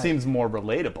conspiracy. Right. Seems more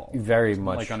relatable. Very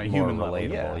much Like on a more human level,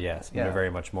 relatable, yeah. yes. Yeah.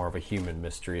 Very much more of a human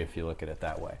mystery if you look at it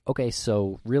that way. Okay,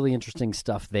 so really interesting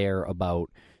stuff there about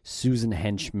Susan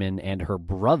Henchman and her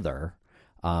brother,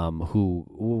 who,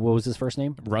 what was his first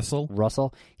name? Russell.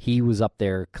 Russell. He was up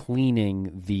there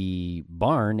cleaning the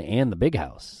barn and the big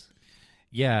house.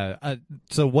 Yeah.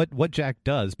 So what Jack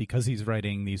does, because he's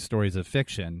writing these stories of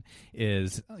fiction,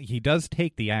 is he does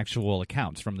take the actual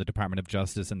accounts from the Department of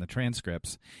Justice and the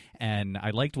transcripts. And I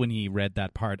liked when he read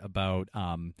that part about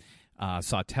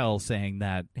Sawtelle saying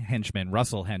that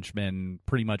Russell Henchman,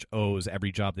 pretty much owes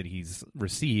every job that he's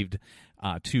received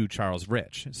to Charles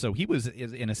Rich. So he was,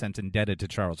 in a sense, indebted to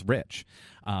Charles Rich.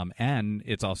 And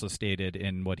it's also stated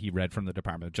in what he read from the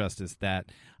Department of Justice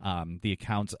that the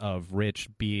accounts of Rich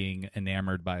being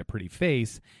enamored by a pretty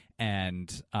face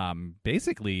and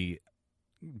basically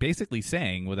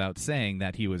saying, without saying,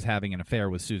 that he was having an affair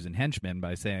with Susan Henchman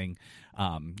by saying,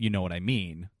 you know what I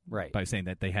mean, Right. by saying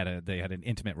that they had an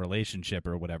intimate relationship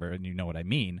or whatever, and you know what I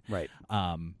mean, Right.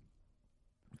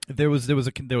 there was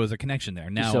a connection there.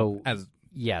 Now, So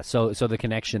the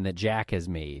connection that Jack has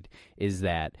made is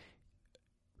that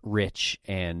Rich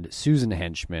and Susan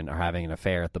Henchman are having an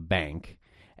affair at the bank,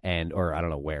 or I don't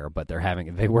know where, but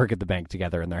they work at the bank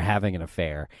together and they're having an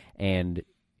affair, and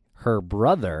her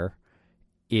brother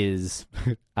is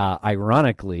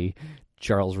ironically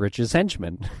Charles Rich's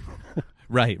henchman.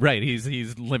 Right.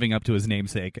 He's living up to his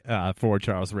namesake for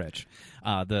Charles Rich.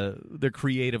 The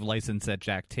creative license that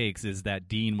Jack takes is that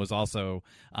Dean was also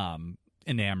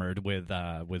enamored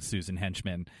with Susan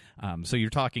Henchman. So you're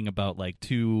talking about like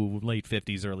two late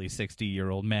 50s, early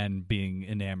 60-year-old men being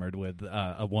enamored with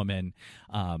a woman.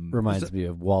 Reminds me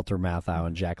of Walter Matthau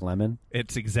and Jack Lemmon.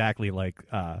 It's exactly like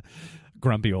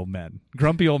Grumpy Old Men,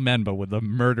 but with a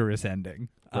murderous ending.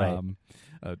 Right.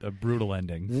 A brutal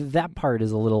ending. That part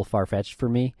is a little far-fetched for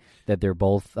me, that they're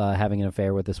both having an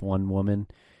affair with this one woman.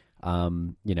 I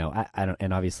don't,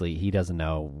 and obviously he doesn't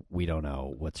know, we don't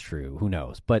know what's true, who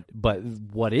knows, but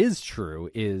what is true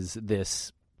is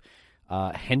this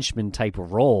henchman type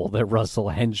of role that Russell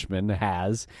Henchman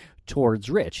has towards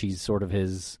Rich. He's sort of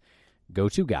his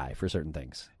go-to guy for certain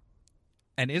things.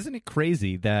 And isn't it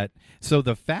crazy that, so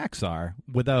the facts are,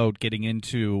 without getting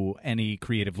into any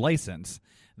creative license,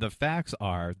 the facts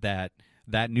are that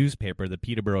newspaper, the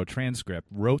Peterborough Transcript,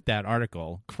 wrote that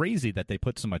article. Crazy that they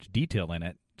put so much detail in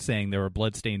it, saying there were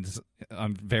bloodstains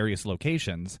on various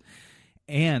locations.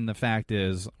 And the fact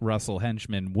is, Russell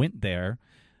Henchman went there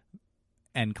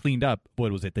and cleaned up,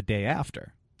 what was it, the day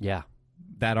after Yeah.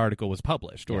 that article was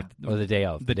published. Or the day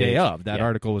of. The day of that yeah.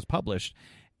 article was published.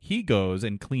 He goes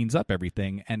and cleans up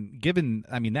everything. And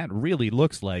that really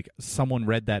looks like someone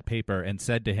read that paper and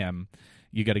said to him,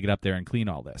 you got to get up there and clean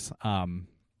all this.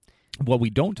 What we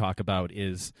don't talk about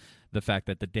is the fact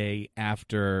that the day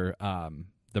after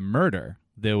the murder,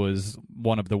 there was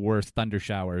one of the worst thunder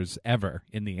showers ever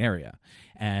in the area.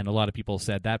 And a lot of people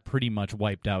said that pretty much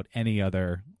wiped out any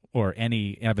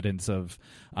evidence of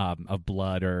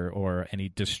blood or any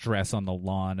distress on the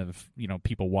lawn of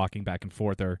people walking back and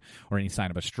forth or any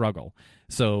sign of a struggle.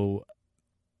 So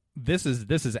this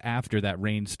is after that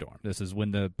rainstorm. This is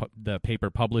when the paper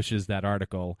publishes that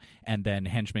article, and then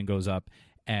Henchman goes up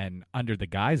and, under the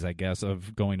guise, I guess,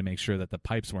 of going to make sure that the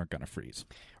pipes weren't going to freeze.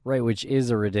 Right, which is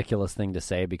a ridiculous thing to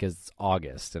say because it's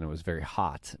August and it was very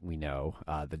hot, we know,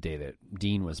 the day that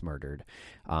Dean was murdered.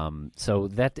 So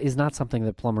that is not something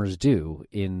that plumbers do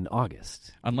in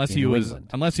August. Unless in he New was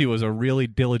England. unless he was a really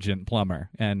diligent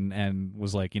plumber and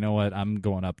was like, you know what, I'm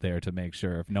going up there to make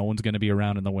sure if no one's going to be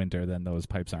around in the winter, then those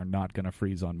pipes are not going to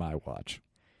freeze on my watch.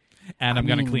 And I'm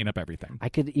going to clean up everything. I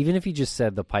could, even if you just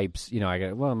said the pipes,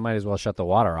 I might as well shut the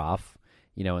water off,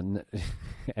 and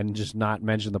and just not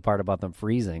mention the part about them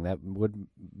freezing. That would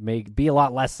be a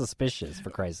lot less suspicious,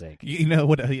 for Christ's sake. You know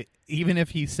what? Even if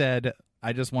he said,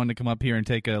 I just wanted to come up here and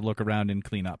take a look around and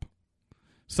clean up,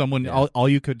 Someone, Yeah. all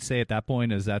you could say at that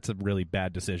point is that's a really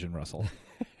bad decision, Russell.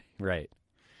 Right.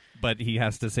 But he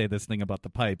has to say this thing about the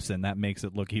pipes, and that makes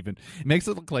it look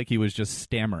like he was just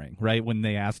stammering, right? When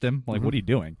they asked him, like, what are you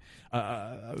doing?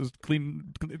 I was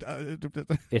clean. It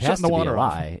has shutting the to water be a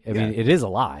off. lie. I mean, it is a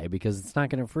lie because it's not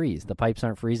going to freeze. The pipes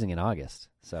aren't freezing in August,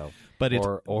 so But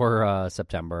it's- or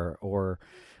September or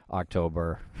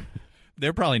October.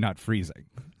 They're probably not freezing.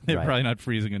 They're Right. probably not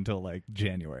freezing until like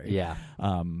January. Yeah.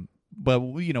 But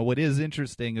what is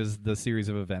interesting is the series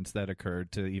of events that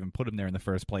occurred to even put him there in the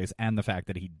first place, and the fact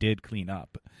that he did clean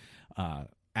up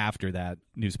after that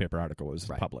newspaper article was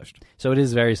published. So it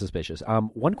is very suspicious.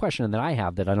 One question that I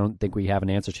have that I don't think we have an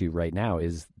answer to right now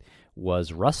is: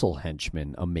 was Russell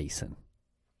Henchman a Mason?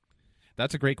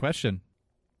 That's a great question.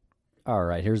 All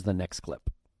right, here's the next clip.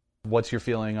 What's your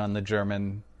feeling on the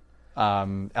German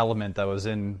element that was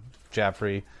in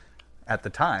Jaffrey at the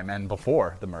time and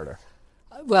before the murder?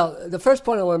 Well, the first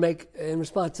point I want to make in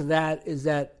response to that is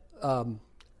that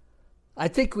I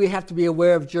think we have to be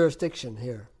aware of jurisdiction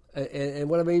here. And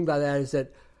what I mean by that is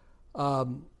that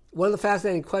one of the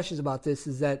fascinating questions about this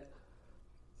is that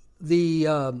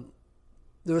the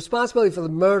responsibility for the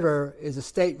murder is a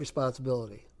state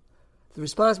responsibility. The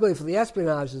responsibility for the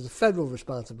espionage is a federal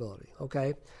responsibility,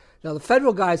 okay? Now, the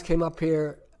federal guys came up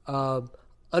here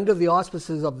under the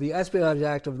auspices of the Espionage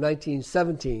Act of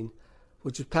 1917,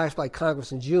 which was passed by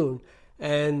Congress in June,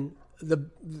 and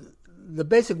the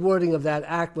basic wording of that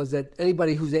act was that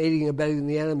anybody who's aiding and abetting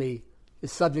the enemy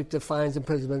is subject to fines,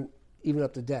 imprisonment, even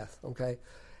up to death, okay?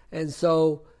 And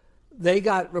so they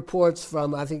got reports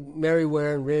from, I think, Mary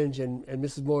Ware and Ringe and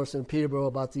Mrs. Morrison in Peterborough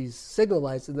about these signal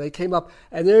lights, and they came up,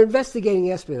 and they're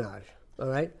investigating espionage, all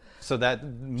right? So that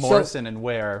Morrison and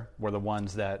Ware were the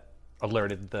ones that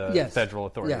alerted the federal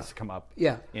authorities to come up.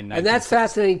 Yeah, in and that's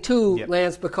fascinating too, Yep.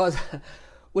 Lance, because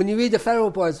when you read the federal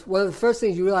reports, one of the first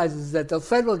things you realize is that the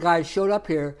federal guys showed up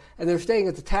here and they're staying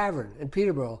at the tavern in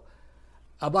Peterborough.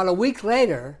 About a week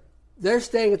later, they're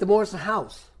staying at the Morrison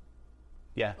house.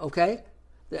 Yeah. Okay?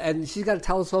 And she's got a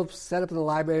telescope set up in the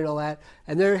library and all that.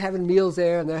 And they're having meals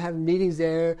there, and they're having meetings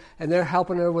there, and they're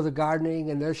helping her with the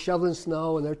gardening, and they're shoveling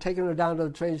snow, and they're taking her down to the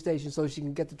train station so she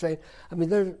can get the train. I mean,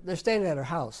 they're staying at her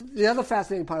house. The other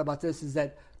fascinating part about this is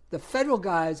that the federal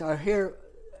guys are here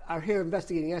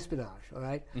investigating espionage, all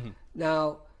right? Mm-hmm.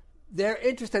 Now, their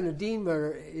interest in the Dean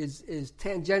murder is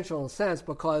tangential in a sense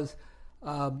because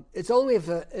it's only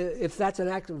if that's an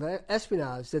act of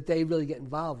espionage that they really get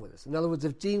involved with this. In other words,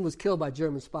 if Dean was killed by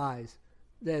German spies,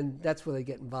 then that's where they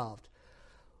get involved.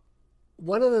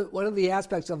 One of the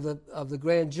aspects of the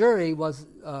grand jury was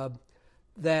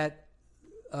that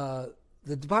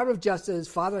the Department of Justice,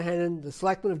 Father Hennon, the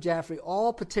selectmen of Jaffrey,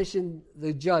 all petitioned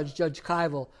the judge, Judge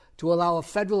Keivel, to allow a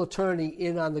federal attorney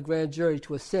in on the grand jury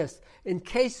to assist in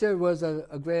case there was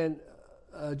a grand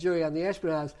jury on the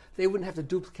espionage. They wouldn't have to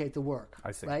duplicate the work.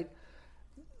 I see. Right?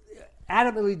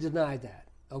 Adamantly denied that.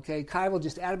 Okay, Keivel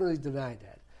just adamantly denied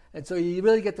that, and so you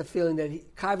really get the feeling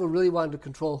that Keivel really wanted to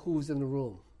control who was in the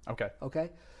room. Okay. Okay,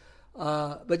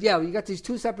 but yeah, you got these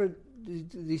two separate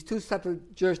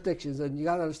jurisdictions, and you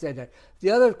got to understand that. The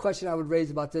other question I would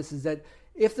raise about this is that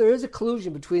if there is a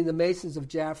collusion between the Masons of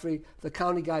Jaffrey, the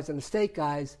county guys, and the state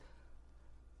guys,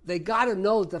 they got to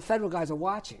know that the federal guys are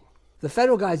watching. The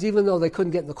federal guys, even though they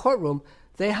couldn't get in the courtroom,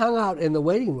 they hung out in the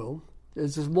waiting room.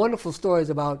 There's just wonderful stories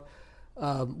about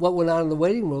what went on in the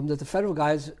waiting room that the federal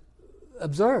guys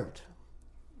observed.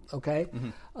 Okay?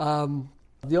 Mm-hmm.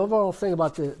 The overall thing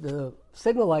about the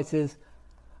signal lights is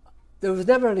there was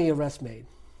never any arrest made.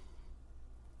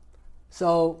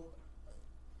 So,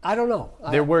 I don't know.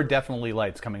 There were definitely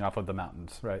lights coming off of the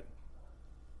mountains, right?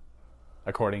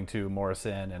 According to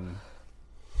Morrison and...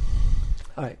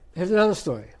 All right, here's another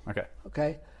story.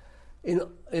 Okay. In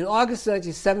August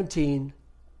 1917,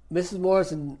 Mrs.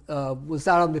 Morrison was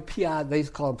out on the piazza, they used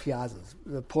to call them piazzas,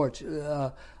 the porch,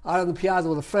 out on the piazza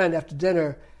with a friend after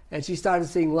dinner, and she started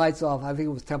seeing lights off, I think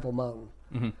it was Temple Mountain.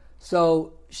 Mm-hmm.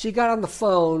 So she got on the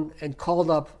phone and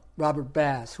called up Robert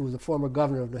Bass, who was the former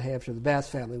governor of New Hampshire, the Bass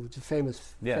family, which is a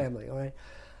famous family, all right?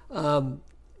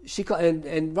 She called,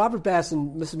 and Robert Bass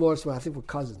and Mrs. Morrison, I think, were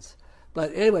cousins.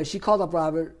 But anyway, she called up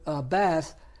Robert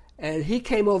Bass, and he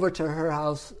came over to her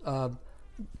house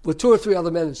with two or three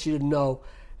other men that she didn't know,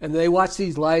 and they watched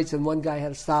these lights, and one guy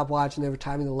had a stopwatch, and they were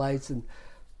timing the lights, and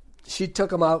she took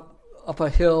them out up a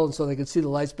hill and so they could see the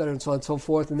lights better and so on and so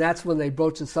forth, and that's when they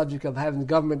broached the subject of having the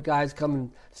government guys come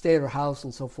and stay at her house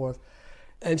and so forth.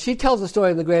 And she tells the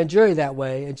story in the grand jury that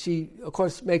way, and she, of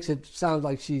course, makes it sound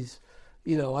like she's,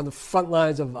 on the front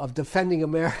lines of defending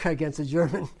America against the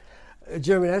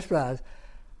German espionage.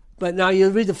 But now you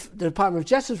read the Department of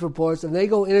Justice reports, and they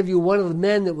go interview one of the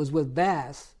men that was with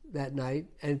Bass that night,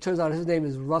 and it turns out his name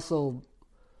is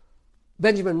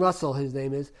Benjamin Russell, his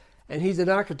name is, and he's an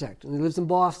architect, and he lives in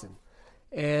Boston.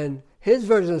 And his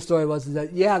version of the story was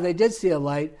that, yeah, they did see a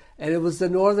light, and it was the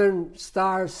northern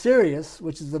star Sirius,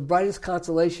 which is the brightest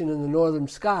constellation in the northern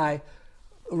sky,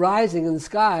 rising in the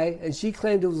sky, and she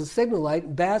claimed it was a signal light,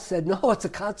 and Bass said, no, it's a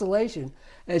constellation.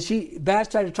 And Bass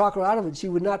tried to talk her out of it. She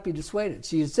would not be dissuaded.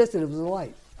 She insisted it was a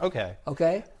light. Okay.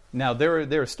 Okay? Now,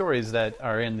 there are stories that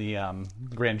are in the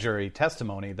grand jury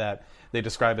testimony that they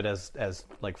describe it as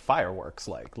like fireworks,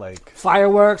 like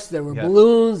fireworks. There were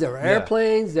balloons. There were Yeah.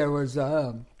 airplanes. There was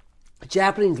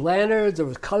Japanese lanterns. There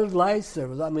was colored lights.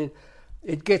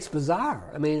 It gets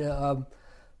bizarre.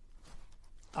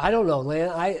 I don't know,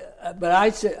 Lan.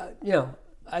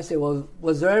 I say, well,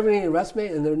 was there ever any arrest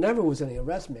made? And there never was any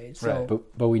arrest made. So. Right.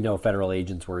 But we know federal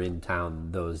agents were in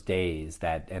town those days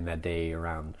that day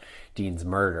around Dean's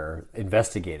murder,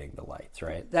 investigating the lights,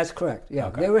 right? That's correct. Yeah,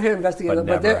 Okay. they were here investigating,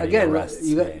 But never any arrests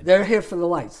made. they're here for the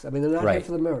lights. They're not Right. here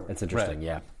for the mirror. That's interesting. Right.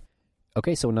 Yeah.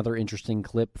 Okay, so another interesting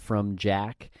clip from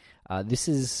Jack. This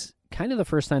is kind of the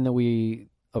first time that we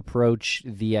approach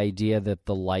the idea that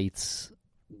the lights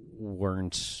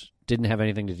didn't have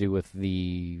anything to do with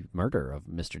the murder of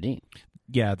Mr. Dean.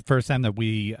 Yeah, the first time that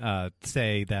we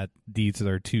say that these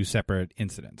are two separate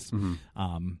incidents.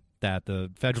 That the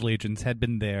federal agents had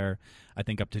been there, I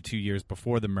think, up to 2 years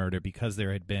before the murder, because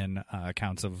there had been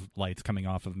accounts of lights coming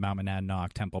off of Mount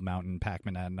Monadnock, Temple Mountain, Pac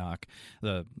Monadnock,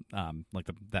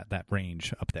 that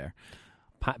range up there.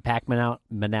 Pac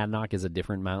Monadnock is a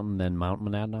different mountain than Mount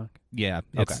Monadnock? Yeah.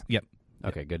 Okay. Yep.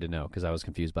 Okay, good to know, because I was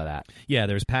confused by that. Yeah,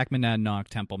 there's Pac Monadnock,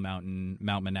 Temple Mountain,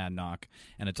 Mount Monadnock,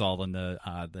 and it's all in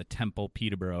the Temple,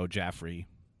 Peterborough, Jaffrey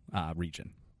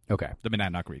region. Okay. The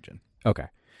Monadnock region. Okay.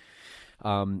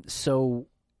 So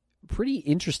pretty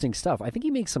interesting stuff. I think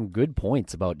he makes some good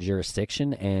points about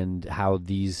jurisdiction and how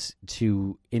these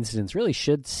two incidents really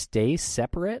should stay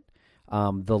separate,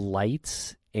 the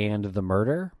lights and the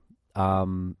murder,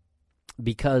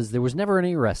 because there was never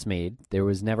any arrest made. There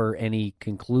was never any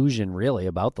conclusion really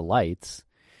about the lights.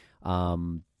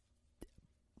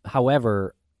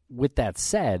 However, with that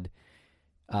said,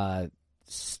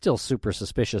 still super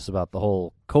suspicious about the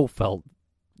whole Kofelt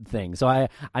thing. So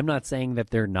I'm not saying that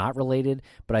they're not related,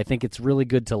 but I think it's really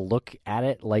good to look at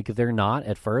it like they're not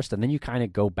at first, and then you kind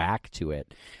of go back to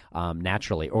it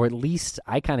naturally. Or at least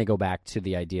I kind of go back to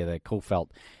the idea that Kofelt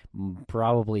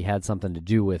probably had something to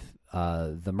do with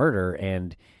the murder,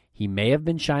 and he may have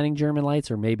been shining German lights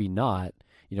or maybe not,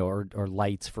 or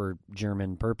lights for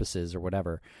German purposes or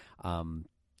whatever. So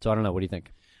I don't know. What do you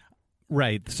think?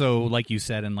 Right. So, like you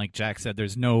said, and like Jack said, there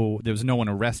was no one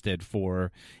arrested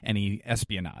for any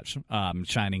espionage,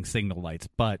 shining signal lights.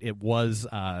 But it was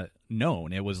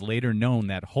known. It was later known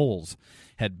that holes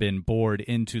had been bored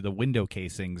into the window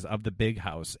casings of the big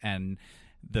house, and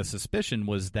the suspicion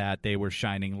was that they were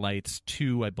shining lights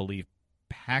to, I believe,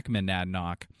 Pac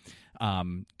Monadnock,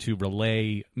 to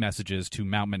relay messages to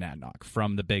Mount Monadnock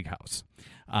from the big house,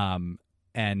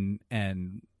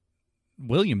 and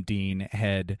William Dean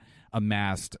had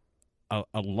amassed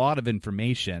a lot of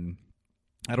information.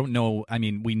 I don't know. I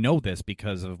mean, we know this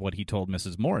because of what he told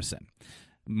Mrs. Morrison.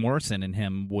 Morrison and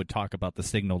him would talk about the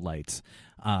signal lights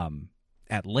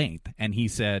at length, and he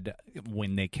said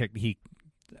when he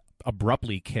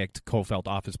abruptly kicked Kofelt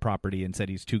off his property and said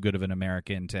he's too good of an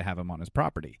American to have him on his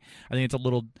property. I think it's a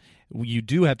little. You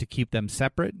do have to keep them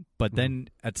separate, but then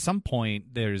at some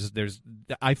point there's.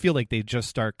 I feel like they just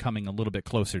start coming a little bit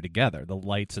closer together. The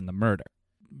lights and the murder.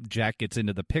 Jack gets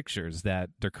into the pictures that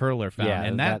Der Curler found, Yeah,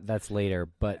 and that's later,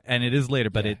 and it is later,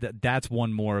 but Yeah. that's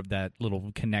one more of that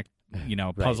little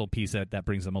puzzle piece that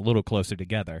brings them a little closer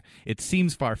together. It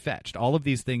seems far-fetched. All of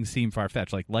these things seem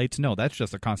far-fetched. Like lights, no, that's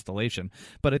just a constellation.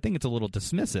 But I think it's a little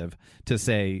dismissive to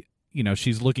say,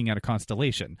 she's looking at a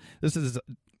constellation. This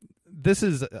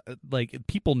is like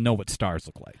people know what stars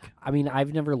look like. I mean,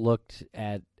 I've never looked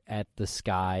at the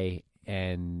sky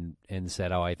and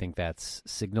said, "Oh, I think that's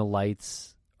signal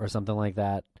lights or something like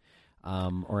that."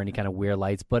 Or any kind of weird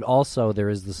lights, but also there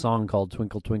is the song called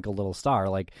 "Twinkle Twinkle Little Star."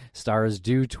 Like stars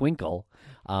do twinkle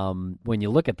when you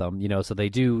look at them, so they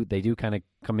do kind of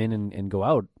come in and go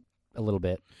out a little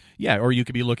bit. Yeah, or you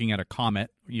could be looking at a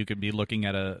comet. You could be looking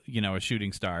at a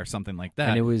shooting star, something like that.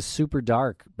 And it was super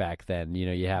dark back then.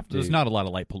 You have to. There's not a lot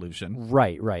of light pollution.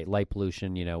 Right. Light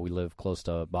pollution. We live close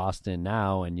to Boston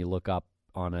now, and you look up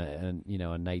on a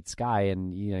night sky,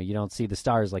 and you don't see the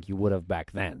stars like you would have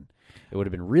back then. It would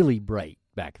have been really bright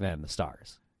back then, the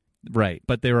stars. Right,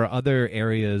 but there are other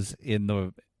areas in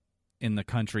the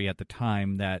country at the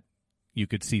time that you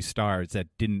could see stars that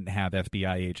didn't have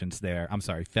FBI agents there. I'm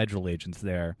sorry, federal agents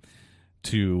there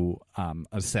to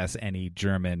assess any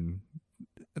German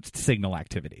signal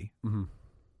activity. Mm-hmm.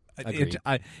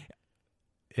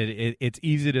 It's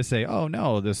easy to say, oh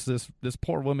no, this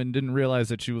poor woman didn't realize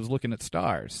that she was looking at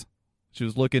stars. She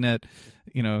was looking at,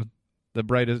 the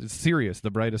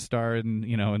brightest star in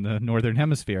the northern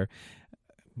hemisphere.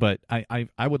 But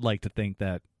I would like to think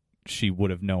that she would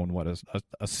have known what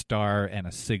a star and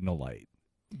a signal light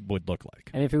would look like.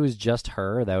 And if it was just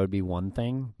her, that would be one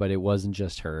thing. But it wasn't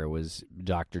just her. It was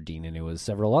Dr. Dean, and it was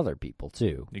several other people,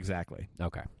 too. Exactly.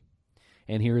 Okay.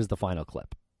 And here is the final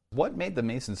clip. What made the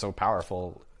Masons so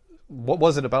powerful? What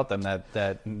was it about them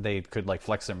that they could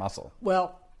flex their muscle?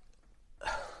 Well,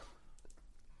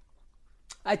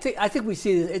 I think we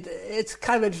see it. It's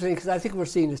kind of interesting because I think we're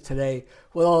seeing this today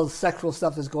with all the sexual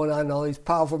stuff that's going on, and all these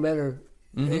powerful men are,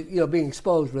 being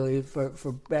exposed really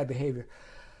for bad behavior.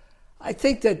 I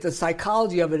think that the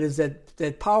psychology of it is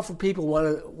that powerful people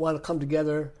want to come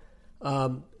together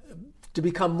to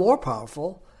become more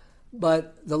powerful,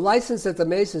 but the license that the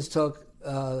Masons took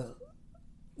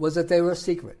was that they were a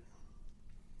secret.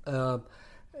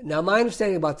 Now, my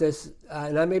understanding about this,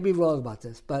 and I may be wrong about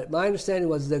this, but my understanding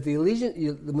was that the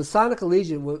Masonic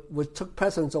allegiance took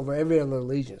precedence over every other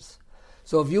allegiance.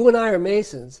 So if you and I are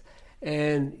Masons,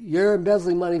 and you're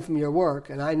embezzling money from your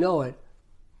work, and I know it,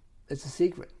 it's a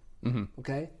secret. Mm-hmm.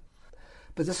 Okay?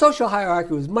 But the social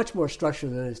hierarchy was much more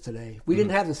structured than it is today. We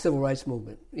didn't have the civil rights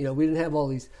movement. We didn't have all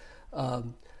these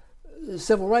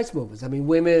civil rights movements. I mean,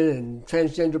 women and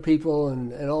transgender people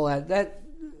and all that.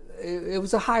 It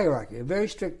was a hierarchy, a very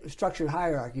strict, structured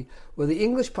hierarchy, where the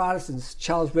English Protestants,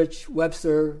 Charles Rich,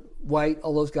 Webster, White,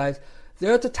 all those guys,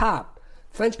 they're at the top.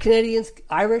 French Canadians,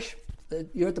 Irish,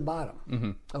 you're at the bottom.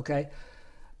 Mm-hmm. Okay?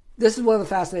 This is one of the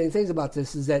fascinating things about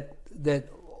this, is that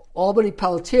Albany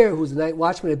Pelletier, who was the night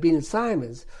watchman at Bean and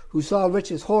Simons, who saw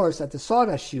Rich's horse at the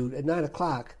sawdust shoot at 9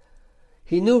 o'clock,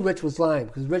 he knew Rich was lying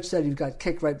because Rich said he got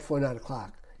kicked right before 9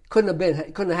 o'clock. Couldn't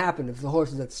have happened if the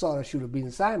horse was at the sawdust shoot at Bean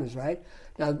and Simons, right?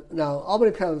 Now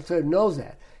Albany Pelletier knows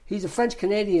that. He's a French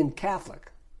Canadian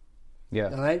Catholic. Yeah.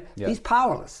 All right? Yeah. He's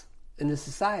powerless in this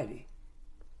society.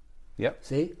 Yep.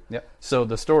 See? Yep. So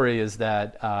the story is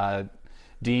that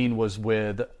Dean was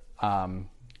with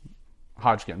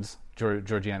Hodgkins,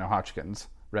 Georgiana Hodgkins,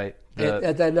 right?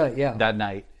 At that night, yeah. That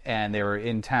night, and they were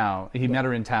in town. He met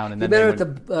her in town, and then met her at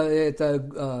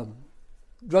the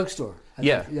drugstore.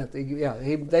 Yeah.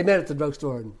 They met at the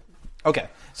drugstore. Okay,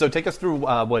 so take us through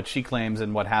what she claims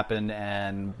and what happened,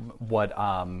 and what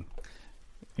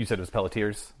you said it was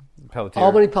Pelletier.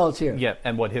 Albany Pelletier. Yeah,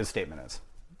 and what his statement is,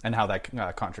 and how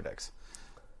that contradicts.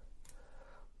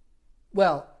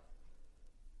 Well,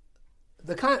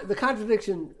 the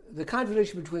contradiction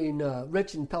between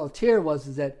Rich and Pelletier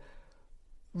was that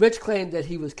Rich claimed that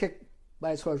he was kicked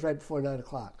by his horse right before 9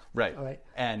 o'clock. Right. All right.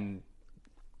 And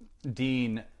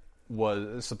Dean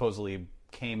was supposedly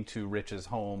came to Rich's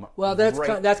home. Well,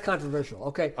 that's controversial.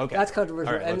 Okay. That's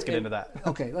controversial. All right, let's get into that.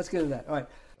 Okay, let's get into that. All right.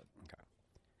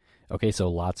 Okay, so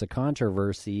lots of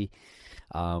controversy.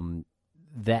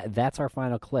 That's our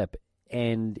final clip,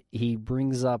 and he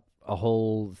brings up a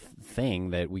whole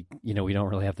thing that we don't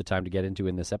really have the time to get into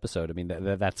in this episode. I mean,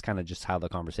 that's kind of just how the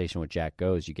conversation with Jack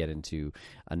goes. You get into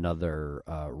another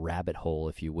rabbit hole,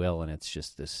 if you will, and it's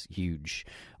just this huge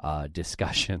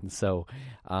discussion. So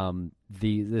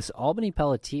this Albany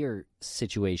Pelletier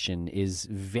situation is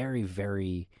very,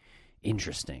 very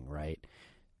interesting, right?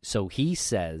 So he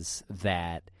says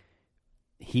that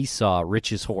he saw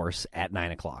Rich's horse at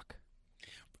 9 o'clock.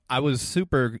 I was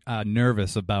super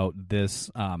nervous about this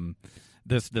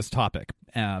this topic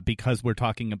because we're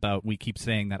talking about, we keep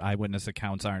saying that eyewitness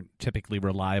accounts aren't typically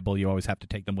reliable. You always have to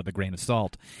take them with a grain of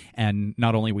salt. And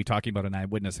not only are we talking about an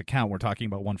eyewitness account, we're talking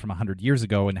about one from 100 years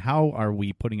ago. And how are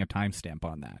we putting a timestamp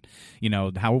on that?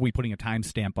 How are we putting a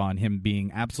timestamp on him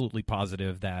being absolutely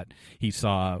positive that he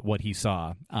saw what he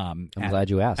saw? I'm glad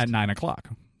you asked. At 9 o'clock.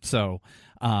 So,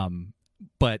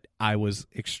 but I was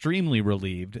extremely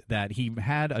relieved that he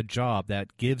had a job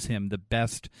that gives him the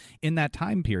best, in that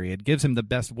time period, gives him the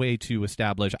best way to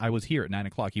establish, I was here at 9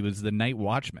 o'clock. He was the night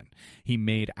watchman. He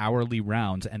made hourly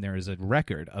rounds, and there is a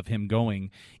record of him going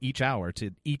each hour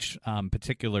to each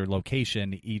particular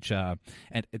location, each at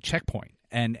a checkpoint.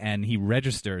 And he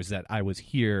registers that I was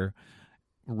here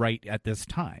right at this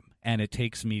time, and it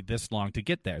takes me this long to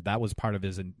get there. That was part of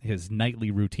his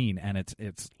nightly routine, and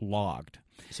it's logged.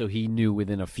 So he knew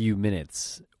within a few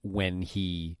minutes when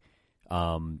he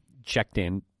checked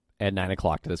in at 9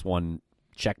 o'clock to this one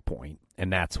checkpoint.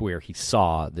 And that's where he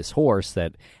saw this horse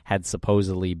that had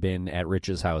supposedly been at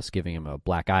Rich's house giving him a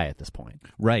black eye at this point.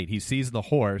 Right. He sees the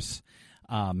horse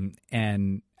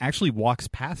and actually walks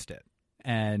past it.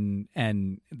 And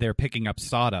they're picking up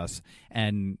sawdust.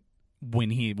 And when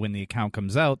the account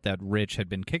comes out that Rich had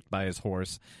been kicked by his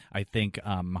horse, I think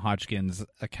Hodgkin's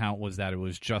account was that it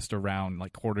was just around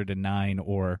like 8:45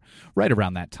 or right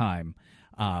around that time.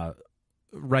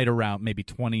 Right around maybe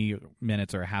 20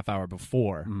 minutes or a half hour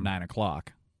before 9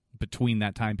 o'clock. Between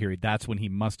that time period, that's when he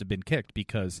must have been kicked,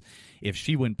 because if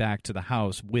she went back to the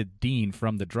house with Dean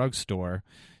from the drugstore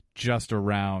just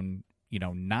around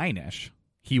 9-ish,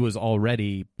 he was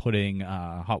already putting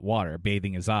hot water,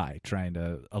 bathing his eye, trying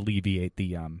to alleviate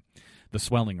the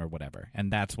swelling or whatever.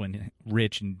 And that's when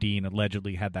Rich and Dean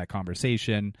allegedly had that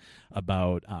conversation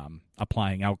about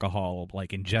applying alcohol, like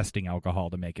ingesting alcohol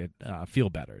to make it feel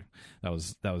better. That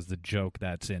was the joke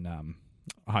that's in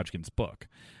Hodgkin's book.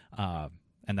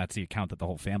 And that's the account that the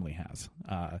whole family has.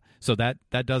 So that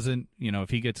doesn't,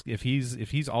 if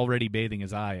he's already bathing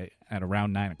his eye at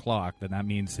around 9 o'clock, then that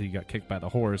means he got kicked by the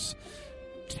horse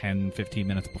 10, 15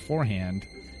 minutes beforehand.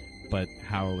 But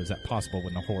how is that possible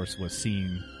when the horse was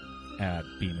seen at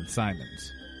Bean and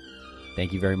Simons?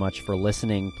 Thank you very much for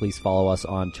listening. Please follow us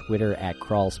on Twitter at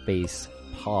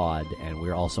CrawlspacePod, and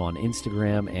we're also on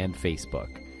Instagram and Facebook.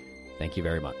 Thank you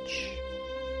very much.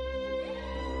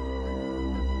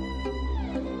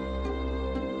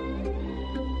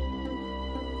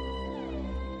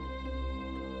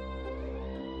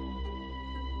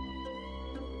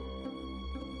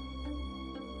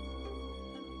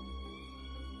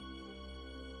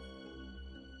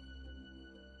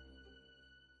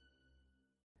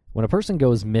 When a person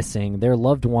goes missing, their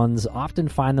loved ones often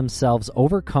find themselves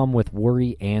overcome with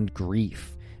worry and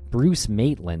grief. Bruce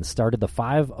Maitland started the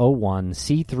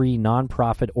 501c3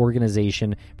 nonprofit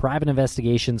organization Private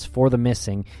Investigations for the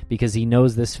Missing because he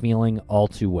knows this feeling all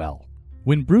too well.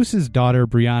 When Bruce's daughter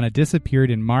Brianna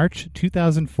disappeared in March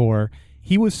 2004,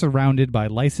 he was surrounded by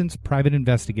licensed private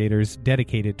investigators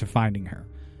dedicated to finding her.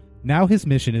 Now his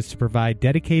mission is to provide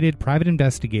dedicated private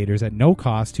investigators at no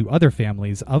cost to other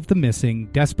families of the missing,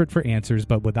 desperate for answers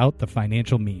but without the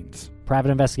financial means. Private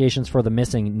Investigations for the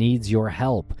Missing needs your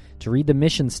help. To read the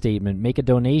mission statement, make a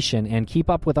donation, and keep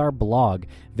up with our blog,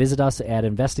 visit us at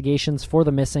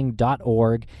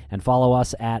investigationsforthemissing.org and follow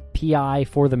us at PI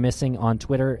for the Missing on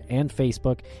Twitter and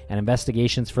Facebook, and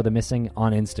Investigations for the Missing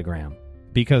on Instagram.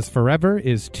 Because forever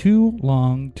is too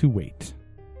long to wait.